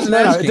 I wasn't No,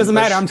 asking. it doesn't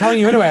but- matter. I'm telling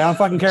you anyway. I don't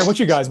fucking care what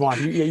you guys want.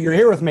 You're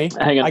here with me.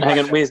 Hang on, I got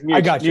you. Where's mute?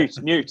 I got you.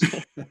 Mute.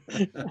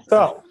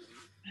 So,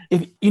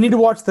 if you need to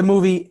watch the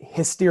movie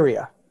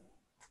Hysteria,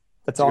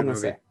 that's all I'm Good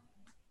going to movie. say.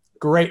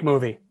 Great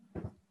movie.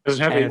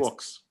 Doesn't have And it's-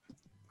 Ewoks.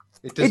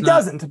 It It not-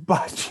 doesn't,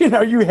 but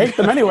you hate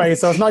them anyway,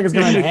 so it's not going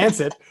to enhance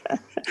it. I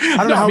don't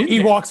know No, how I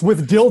mean- Ewoks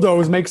with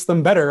dildos makes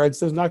them better. It's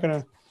just not going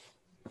to.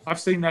 I've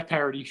seen that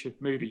parody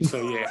movie,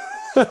 so yeah.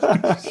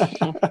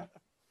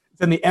 It's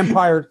in the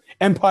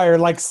Empire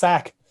like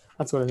sack.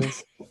 That's what it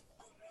is.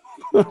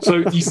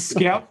 So the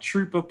Scout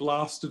Trooper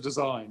blaster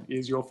design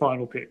is your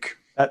final pick.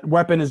 That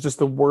weapon is just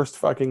the worst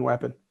fucking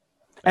weapon.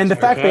 And the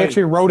fact they okay.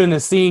 actually wrote in a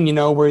scene,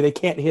 where they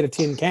can't hit a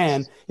tin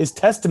can is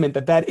testament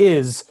that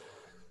is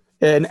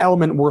an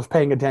element worth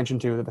paying attention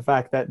to. That the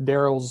fact that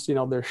Daryl's,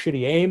 their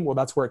shitty aim, well,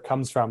 that's where it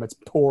comes from. It's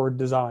poor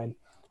design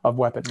of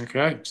weapons.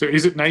 Okay, so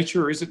is it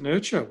nature or is it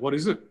nurture? What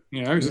is it?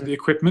 Is it the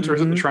equipment or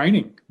is it the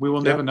training? We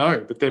will never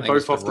know, but they're I think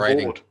both it's off the the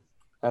writing. board.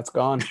 That's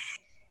gone.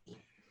 All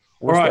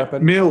Worst right,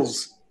 weapon.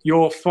 Mills,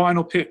 your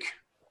final pick.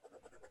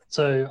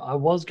 So I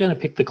was going to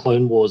pick the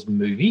Clone Wars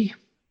movie,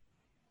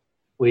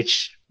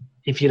 which,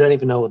 if you don't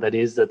even know what that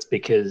is, that's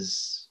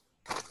because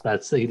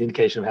that's the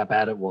indication of how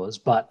bad it was.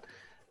 But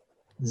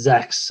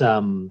Zach's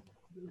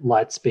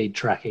light speed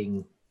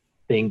tracking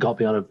thing got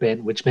me on a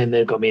bent, which then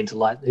got me into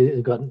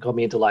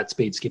light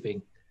speed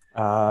skipping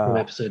from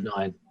episode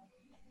 9.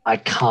 I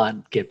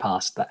can't get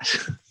past that.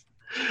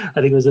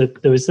 I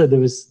think there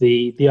was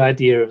the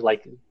idea of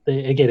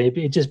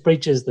it just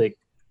breaches the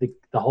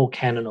whole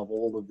canon of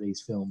all of these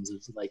films.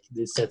 It's like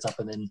this sets up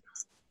and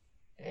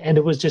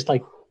it was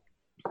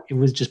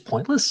just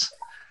pointless.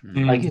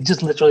 Like it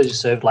just literally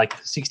just served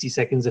 60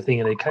 seconds of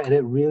thing, and it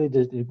really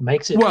did. It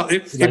makes it Well,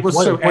 it like, was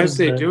what- so what as is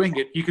they're the- doing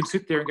it, you can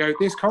sit there and go,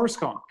 "There's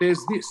Coruscant. There's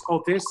this.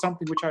 Oh, there's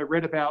something which I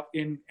read about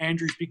in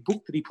Andrew's big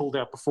book that he pulled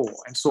out before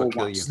and saw I'll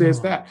kill once. you. There's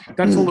that.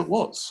 That's all it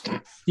was.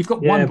 You've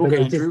got Yeah, one book, but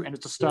it Andrew, and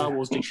it's a Star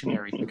Wars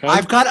dictionary. Okay,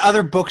 I've got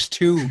other books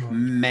too,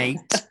 mate.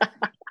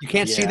 You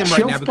can't see Yeah. them right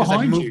Shelf now because I've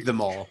behind moved you.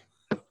 them all.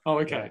 Oh,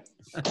 okay.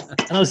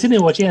 And I was sitting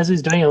there watching as he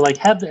was doing it,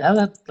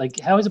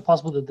 how is it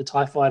possible that the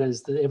TIE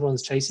fighters that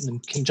everyone's chasing them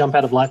can jump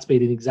out of light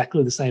speed in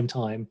exactly the same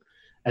time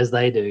as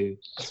they do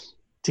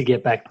to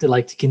get back to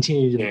to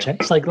continue the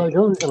chase?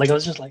 I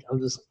was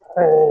just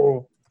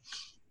oh.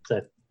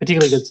 So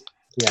particularly because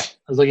I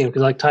was looking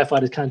because TIE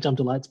fighters can't jump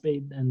to light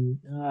speed, and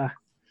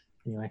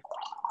anyway,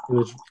 it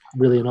was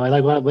really annoying.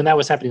 Like when that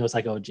was happening, I was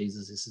like, oh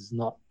Jesus, this is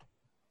not.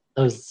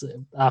 That was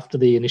after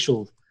the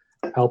initial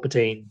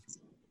Palpatine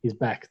is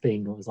back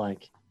thing. I was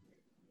like,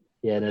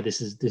 yeah, no,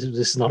 this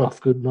is not off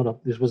good.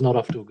 This was not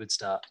off to a good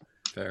start.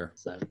 Fair.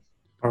 So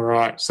All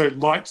right. So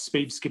light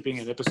speed skipping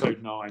in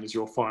episode 9 is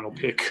your final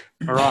pick.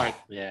 All right,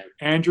 yeah,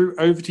 Andrew,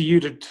 over to you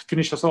to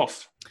finish us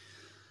off.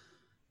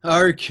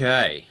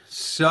 Okay,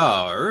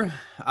 so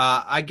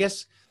I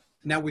guess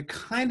now we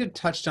kind of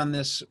touched on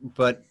this,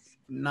 but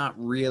not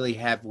really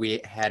have we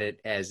had it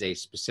as a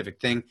specific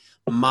thing.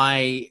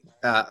 My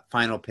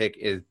final pick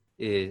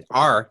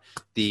are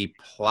the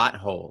plot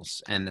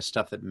holes and the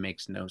stuff that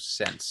makes no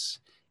sense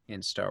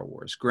in Star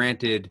Wars.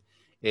 Granted,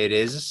 it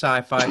is a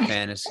sci-fi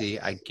fantasy,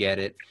 I get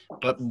it,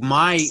 but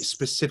my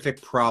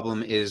specific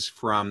problem is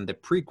from the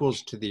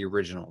prequels to the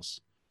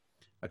originals.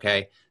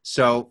 Okay,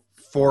 so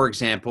for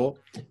example,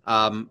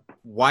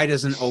 why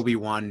doesn't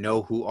Obi-Wan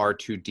know who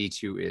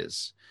R2-D2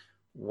 is?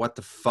 What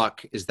the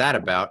fuck is that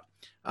about?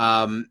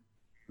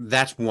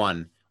 That's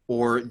one.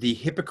 Or the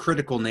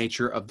hypocritical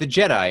nature of the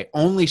Jedi.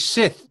 Only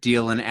Sith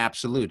deal in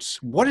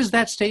absolutes. What is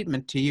that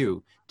statement to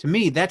you? To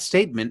me, that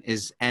statement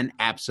is an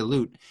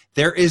absolute.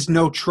 There is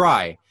no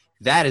try.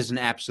 That is an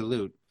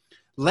absolute.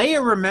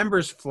 Leia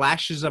remembers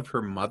flashes of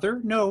her mother?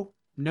 No,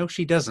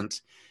 she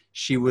doesn't.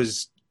 She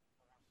was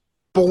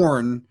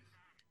born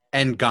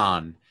and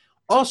gone.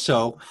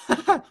 Also,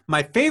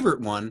 my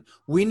favorite one,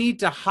 we need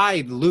to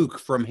hide Luke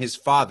from his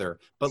father,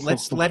 but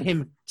let's let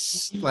him,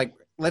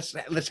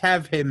 let's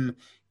have him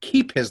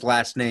keep his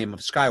last name of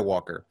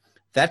Skywalker.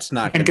 That's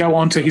not And gonna- go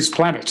on to his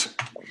planet.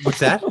 What's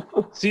that?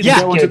 Yeah,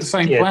 go on to the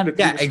same planet. that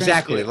Yeah, he was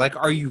exactly. transferred. Like,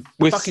 are you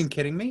With- fucking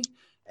kidding me?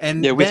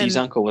 And Yeah, with then- his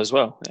uncle as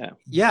well. Yeah.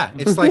 Yeah,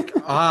 it's like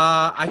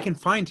I can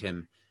find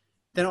him.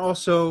 Then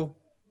also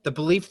the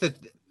belief that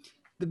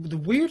the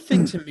weird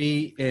thing to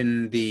me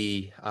in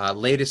the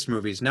latest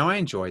movies. Now I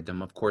enjoyed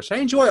them, of course. I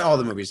enjoy all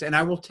the movies, and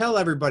I will tell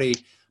everybody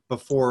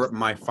before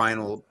my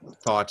final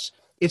thoughts.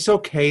 It's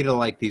okay to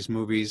like these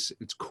movies.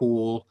 It's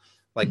cool,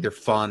 like they're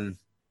fun,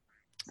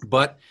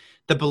 but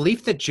the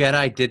belief that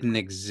Jedi didn't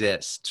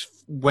exist.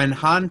 When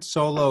Han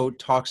Solo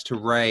talks to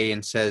Rey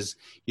and says,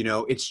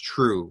 it's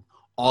true,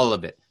 all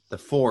of it. The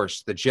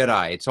Force, the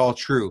Jedi, it's all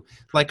true.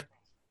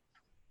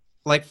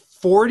 Like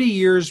 40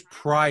 years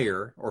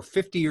prior or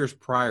 50 years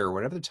prior,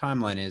 whatever the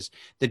timeline is,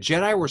 the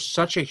Jedi were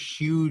such a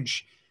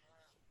huge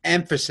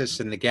emphasis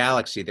in the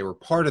galaxy. They were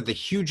part of the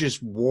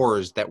hugest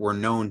wars that were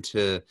known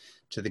to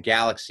the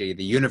galaxy,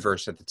 the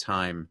universe at the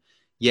time.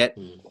 Yet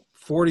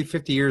 40,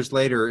 50 years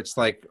later, it's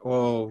like,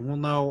 oh, well,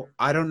 no,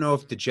 I don't know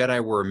if the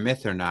Jedi were a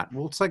myth or not.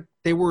 Well, it's like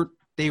they were.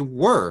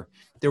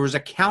 There was a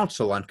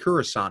council on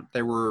Coruscant.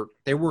 They were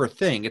a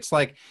thing. It's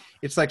like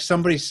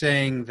somebody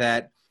saying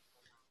that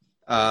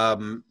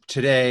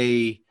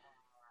today.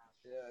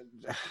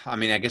 I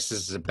mean, I guess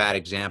this is a bad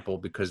example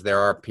because there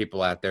are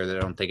people out there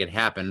that don't think it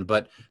happened,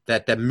 but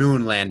that the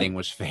moon landing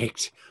was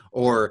faked,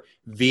 or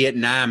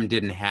Vietnam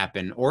didn't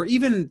happen, or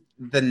even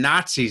the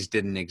Nazis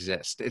didn't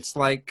exist. It's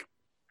like,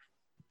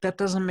 that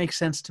doesn't make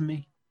sense to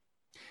me.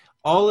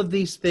 All of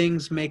these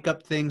things make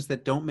up things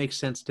that don't make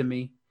sense to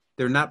me.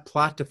 They're not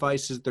plot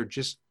devices. They're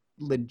just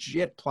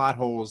legit plot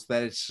holes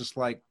that it's just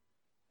like,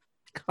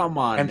 come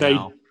on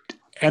now.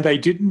 And they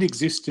didn't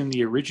exist in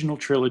the original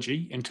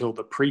trilogy until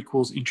the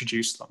prequels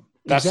introduced them.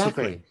 That's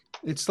exactly. The thing.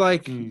 It's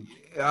like,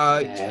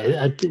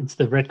 it's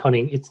the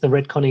retconning. It's the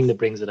retconning that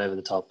brings it over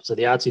the top. So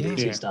the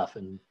R2D2 stuff,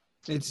 and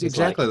it's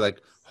exactly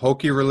like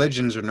hokey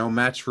religions are no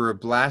match for a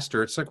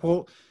blaster. It's like,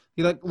 well,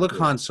 you like, look,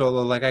 Han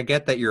Solo, like, I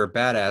get that you're a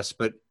badass,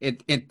 but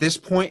at this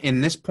point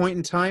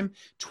in time,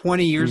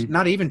 20 years,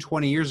 not even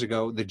 20 years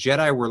ago, the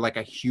Jedi were like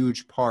a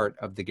huge part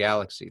of the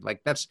galaxy.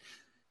 Like that's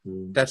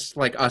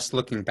like us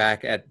looking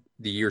back at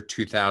the year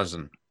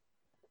 2000.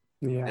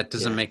 Yeah, that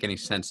doesn't make any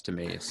sense to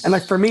me. And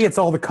like for me, it's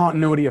all the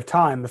continuity of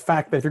time. The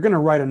fact that if you're going to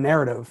write a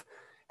narrative,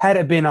 had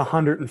it been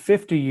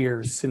 150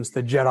 years since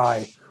the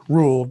Jedi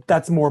ruled,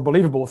 that's more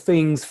believable.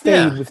 Things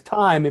fade with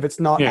time if it's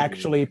not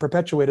actually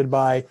perpetuated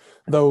by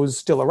those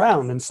still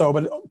around. And so,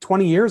 but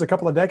 20 years, a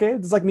couple of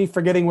decades, it's like me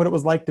forgetting what it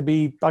was like to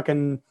be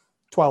fucking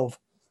 12.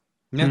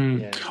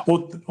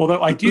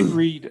 Although I did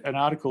read an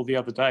article the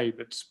other day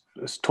that's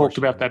talked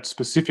about that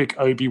specific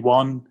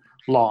Obi-Wan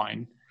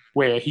line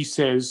where he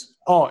says,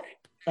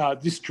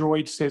 this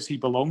droid says he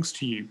belongs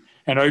to you.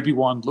 And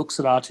Obi-Wan looks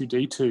at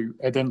R2-D2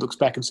 and then looks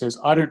back and says,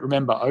 I don't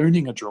remember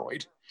owning a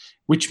droid,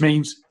 which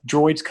means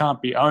droids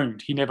can't be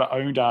owned. He never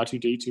owned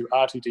R2-D2.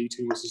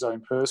 R2-D2 was his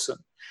own person.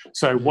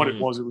 So what it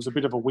was a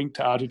bit of a wink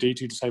to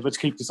R2-D2 to say, let's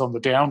keep this on the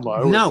down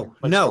low.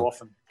 Let's go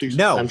off and do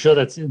something. I'm sure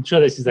this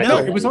is exactly. No,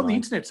 it was on the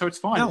internet, so it's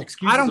fine. No,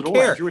 I don't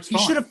care. He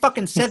should have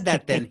fucking said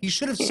that then. He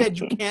should have said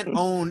you can't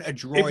own a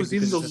droid. It was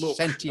in the look,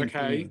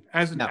 okay?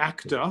 As an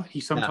actor, he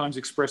sometimes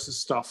expresses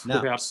stuff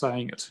without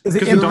saying it. Is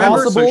it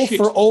impossible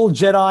for old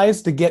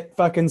Jedis to get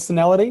fucking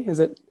senility?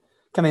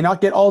 Can they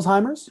not get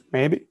Alzheimer's?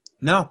 Maybe.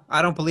 No,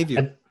 I don't believe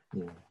you.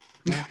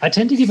 I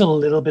tend to give a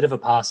little bit of a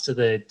pass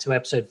to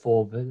episode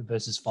 4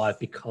 versus 5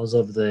 because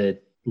of the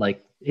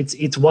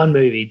it's one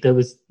movie. There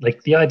was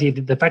like the idea,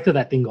 the fact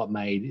that thing got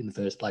made in the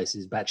first place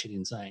is batshit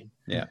insane.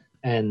 Yeah,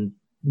 and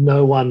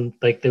no one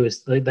they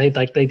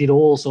did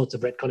all sorts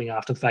of retconning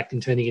after the fact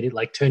and turning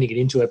it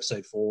into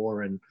episode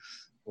 4 and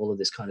all of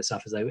this kind of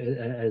stuff as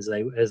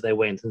they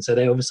went. And so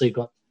they obviously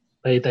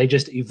they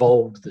just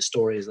evolved the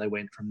story as they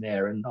went from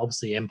there. And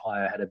obviously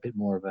Empire had a bit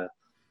more of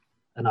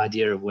an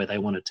idea of where they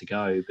wanted to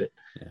go, but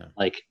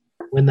like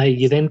when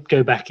you then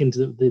go back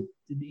into the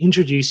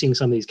introducing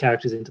some of these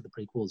characters into the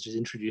prequels just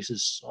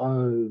introduces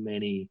so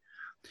many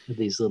of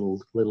these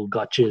little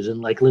gotchas and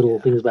like little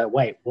things about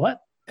wait,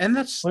 what? And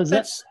that's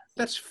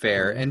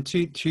fair. And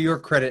to your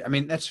credit, I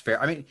mean, that's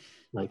fair. I mean,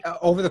 like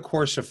over the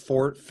course of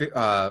 40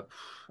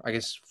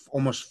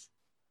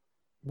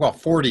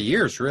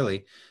 years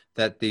really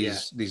that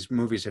these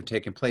movies have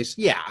taken place.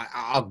 Yeah,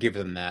 I'll give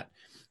them that.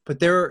 But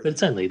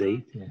it's only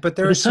But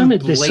there's so many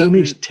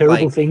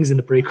terrible things in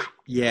the prequel.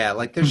 Yeah,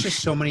 like there's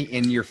just so many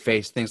in your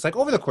face things. Like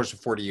over the course of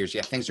 40 years,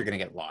 things are going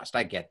to get lost.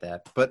 I get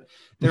that. But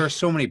there are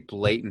so many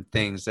blatant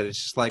things that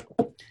it's just like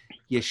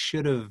you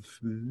should have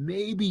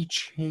maybe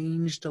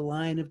changed a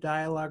line of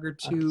dialogue or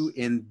two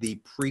in the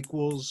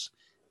prequels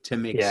to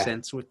make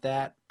sense with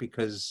that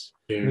because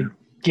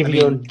give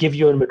you and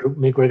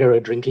McGregor a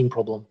drinking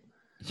problem.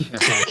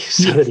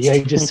 So he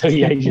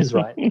ages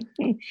right.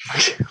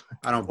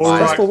 I don't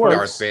buy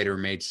Darth Vader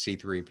made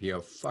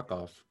C-3PO. Fuck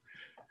off.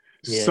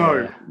 Yeah.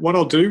 So what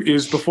I'll do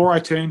is before I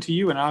turn to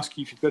you and ask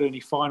you if you've got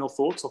any final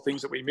thoughts or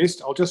things that we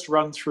missed, I'll just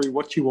run through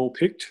what you all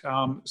picked.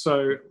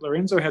 So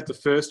Lorenzo had the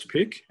first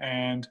pick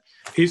and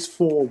his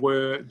 4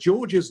 were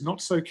George's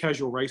not so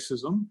casual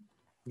racism,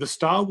 the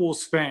Star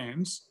Wars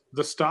fans,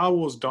 the Star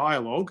Wars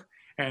dialogue,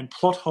 and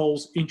plot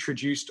holes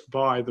introduced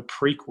by the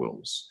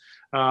prequels.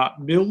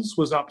 Mills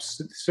was up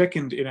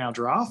second in our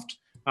draft,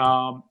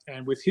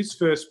 and with his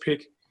first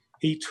pick,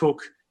 he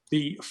took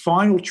the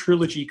final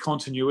trilogy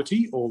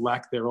continuity, or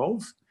lack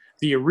thereof,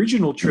 the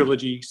original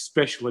trilogy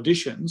special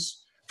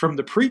editions, from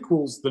the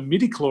prequels, the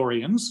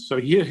midichlorians, so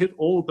he hit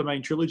all of the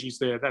main trilogies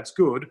there, that's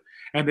good,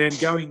 and then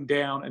going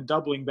down and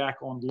doubling back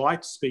on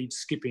light speed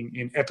skipping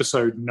in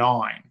episode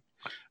 9.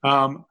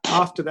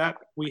 After that,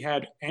 we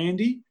had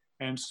Andy,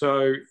 and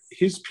so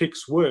his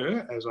picks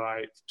were, as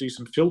I do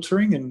some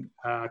filtering and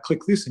click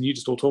this, and you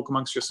just all talk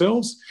amongst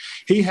yourselves,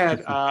 he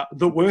had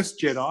The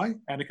Worst Jedi,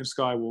 Anakin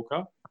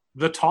Skywalker,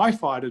 the TIE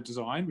Fighter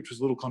design, which was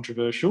a little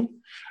controversial,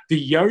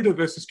 the Yoda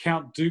versus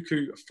Count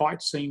Dooku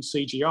fight scene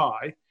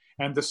CGI,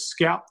 and the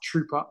Scout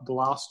Trooper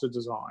blaster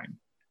design.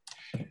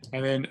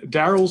 And then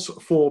Daryl's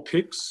 4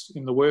 picks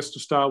in the Worst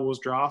of Star Wars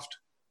draft,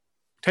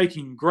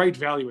 taking great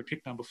value at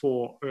pick number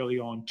 4 early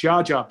on,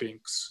 Jar Jar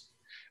Binks,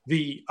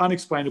 the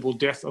unexplainable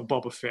death of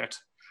Boba Fett,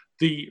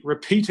 the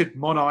repeated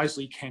Mos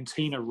Eisley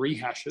Cantina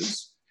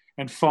rehashes,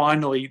 and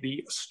finally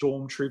the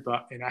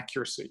Stormtrooper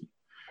inaccuracy.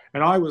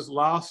 And I was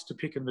last to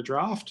pick in the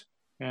draft,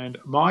 and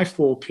my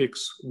 4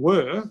 picks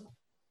were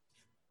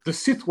the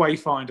Sith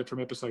Wayfinder from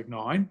episode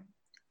 9,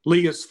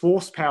 Leia's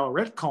Force Power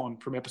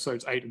Retcon from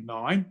episodes 8 and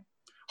 9,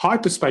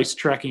 Hyperspace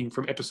Tracking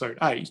from episode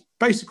 8.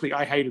 Basically,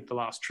 I hated the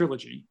last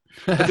trilogy.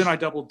 But then I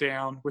doubled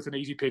down with an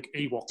easy pick,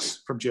 Ewoks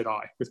from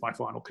Jedi, with my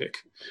final pick.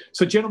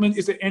 So, gentlemen,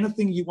 is there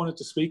anything you wanted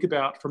to speak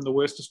about from the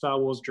Worst of Star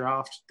Wars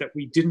draft that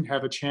we didn't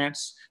have a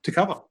chance to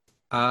cover?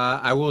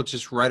 I will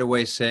just right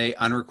away say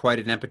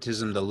unrequited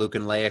nepotism, the Luke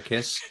and Leia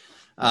kiss.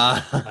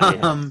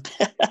 That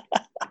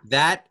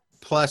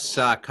plus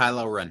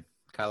Kylo Ren.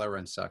 Kylo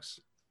Ren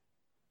sucks.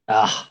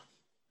 I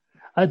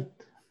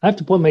have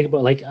to make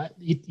about like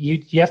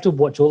you have to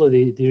watch all of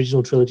the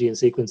original trilogy in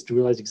sequence to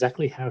realize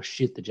exactly how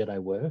shit the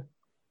Jedi were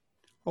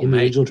in the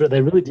original trilogy.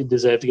 They really did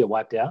deserve to get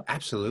wiped out.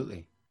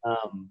 Absolutely.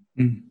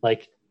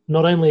 Like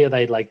not only are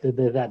they like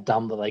they're that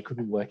dumb that they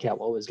couldn't work out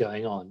what was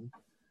going on,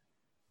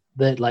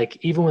 that like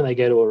even when they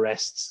go to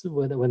arrest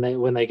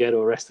when they go to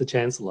arrest the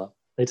Chancellor,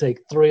 they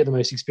take 3 of the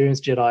most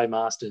experienced Jedi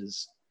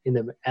masters in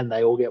them, and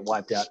they all get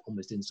wiped out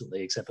almost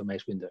instantly, except for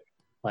Mace Windu.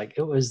 Like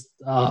it was.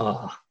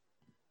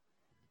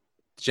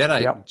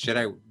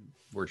 Jedi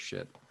were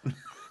shit.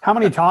 How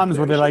many times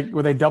were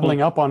they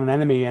doubling up on an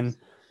enemy and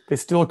they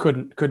still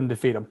couldn't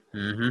defeat him?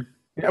 Mm-hmm.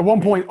 At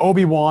one point,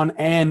 Obi-Wan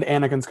and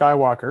Anakin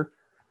Skywalker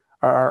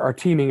are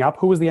teaming up.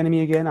 Who was the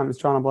enemy again? I was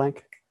drawing a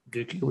blank.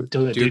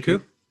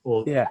 Dooku.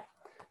 Yeah,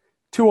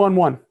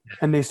 2-on-1,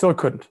 and they still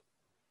couldn't.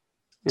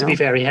 To be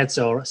fair, he had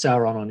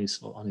Sauron on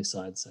his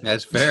side. So.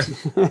 That's fair.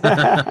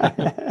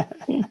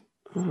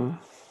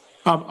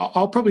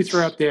 I'll probably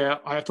throw out there.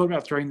 I thought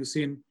about throwing this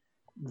in.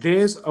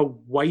 There's a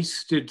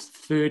wasted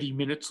 30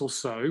 minutes or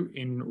so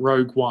in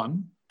Rogue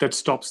One that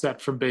stops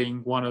that from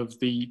being one of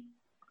the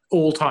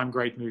all-time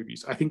great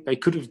movies. I think they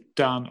could have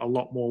done a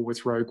lot more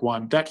with Rogue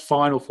One. That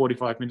final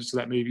 45 minutes of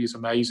that movie is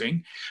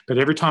amazing, but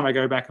every time I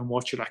go back and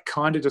watch it, I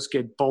kind of just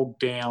get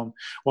bogged down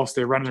whilst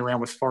they're running around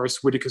with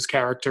Forrest Whitaker's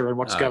character and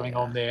what's going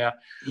on there.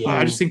 Yeah.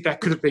 I just think that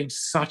could have been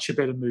such a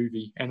better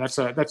movie, and that's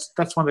one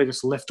they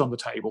just left on the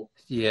table.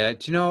 Yeah,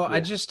 do you know?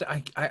 Yeah.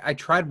 I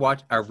tried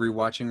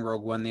rewatching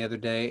Rogue One the other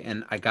day,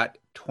 and I got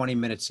 20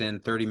 minutes in,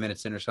 30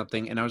 minutes in, or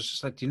something, and I was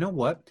just like, do you know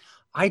what?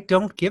 I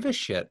don't give a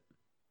shit.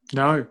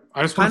 No,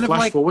 I just want to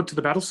flash forward to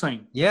the battle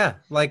scene. Yeah,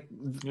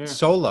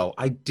 Solo.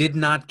 I did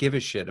not give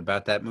a shit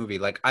about that movie.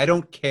 Like, I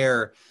don't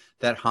care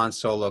that Han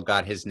Solo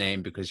got his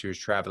name because he was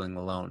traveling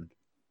alone.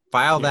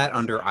 File that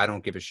under I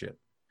don't give a shit.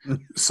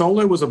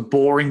 Solo was a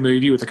boring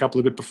movie with a couple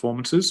of good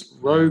performances.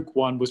 Rogue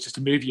One was just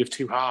a movie of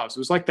 2 halves. It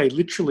was like the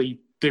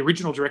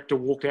original director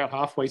walked out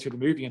halfway through the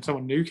movie and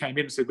someone new came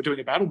in and said, we're doing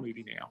a battle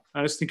movie now.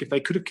 I just think if they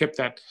could have kept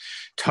that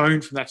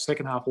tone from that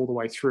second half all the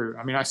way through,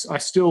 I mean, I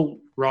still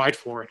ride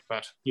for it,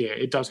 but yeah,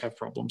 it does have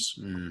problems.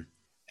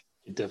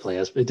 It definitely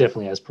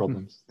has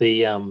problems.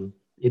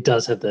 It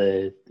does have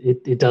the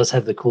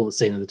coolest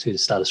scene of the 2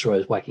 Star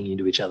Destroyers whacking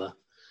into each other.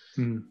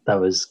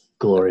 That was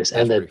glorious.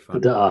 That's and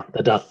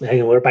the Darth.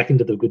 Hang on, we're back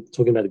into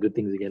talking about the good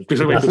things again. We've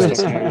got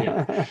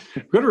to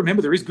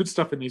remember there is good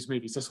stuff in these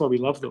movies. That's why we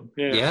love them.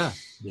 Yeah.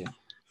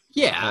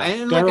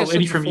 And Daryl, like I said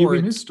any from you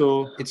we missed,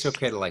 or it's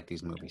okay to like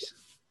these movies.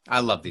 I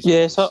love these.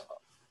 Yeah, movies. so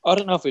I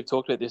don't know if we've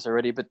talked about this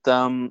already, but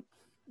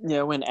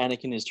when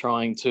Anakin is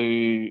trying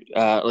to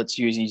let's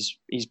use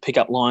his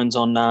pickup lines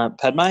on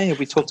Padme, have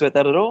we talked about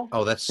that at all?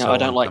 Oh, that's I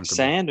don't like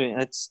sand.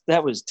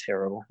 That was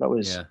terrible. That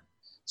was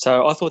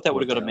so. I thought that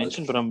would have got a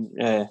mention, but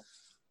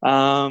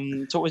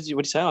so what did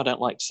you say? I don't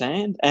like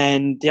sand.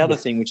 And the other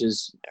thing, which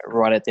is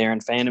right out there in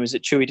fandom, is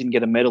that Chewie didn't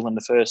get a medal in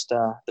the first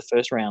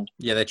round.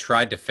 Yeah, they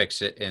tried to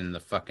fix it in the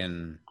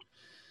fucking.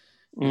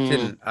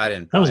 I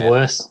didn't. That was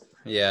worse.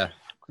 Yeah,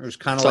 it was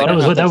kind of like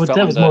that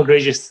was more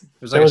egregious.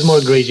 That was more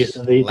egregious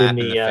than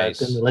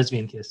the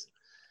lesbian kiss.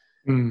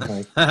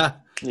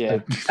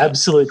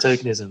 Absolute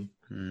tokenism.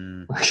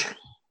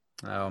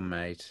 Oh,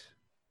 mate.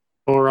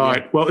 All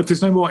right. Well, if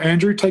there's no more,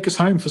 Andrew, take us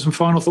home for some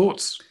final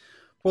thoughts.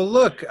 Well,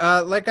 look,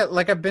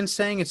 like I've been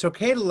saying, it's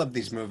okay to love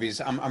these movies.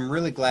 I'm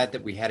really glad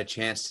that we had a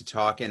chance to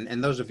talk.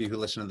 And those of you who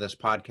listen to this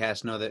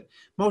podcast know that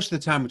most of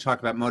the time we talk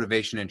about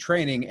motivation and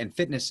training and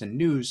fitness and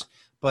news.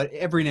 But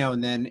every now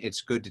and then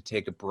it's good to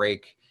take a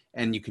break,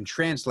 and you can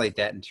translate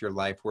that into your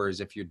life.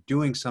 Whereas if you're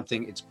doing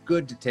something, it's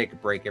good to take a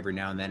break every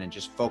now and then and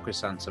just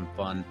focus on some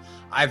fun.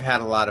 I've had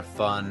a lot of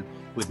fun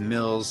with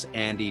Mills,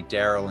 Andy,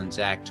 Daryl, and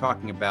Zach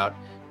talking about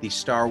these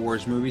Star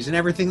Wars movies and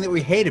everything that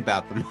we hate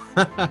about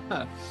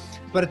them.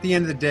 But at the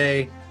end of the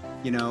day,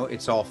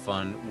 it's all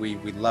fun. We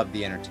love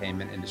the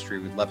entertainment industry.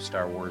 We love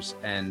Star Wars,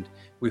 and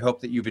we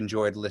hope that you've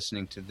enjoyed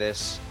listening to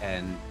this.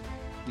 And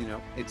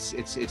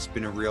it's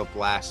been a real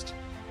blaster.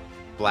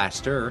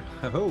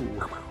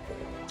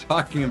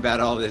 Talking about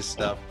all this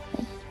stuff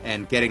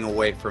and getting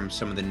away from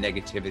some of the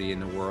negativity in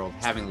the world,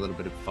 having a little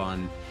bit of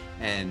fun,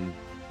 and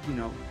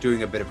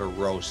doing a bit of a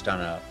roast on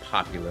a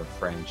popular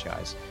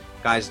franchise.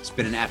 Guys, it's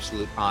been an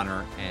absolute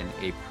honor and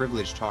a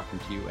privilege talking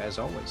to you as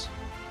always.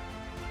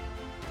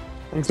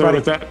 Thanks, So buddy.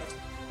 with that,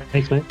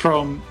 Thanks, mate.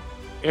 from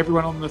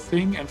everyone on the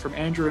thing and from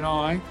Andrew and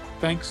I,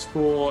 thanks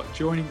for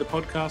joining the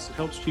podcast that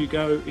helps you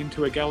go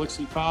into a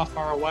galaxy far,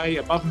 far away,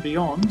 above and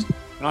beyond.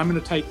 And I'm going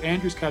to take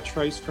Andrew's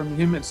catchphrase from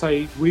him and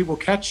say, we will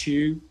catch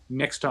you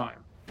next time.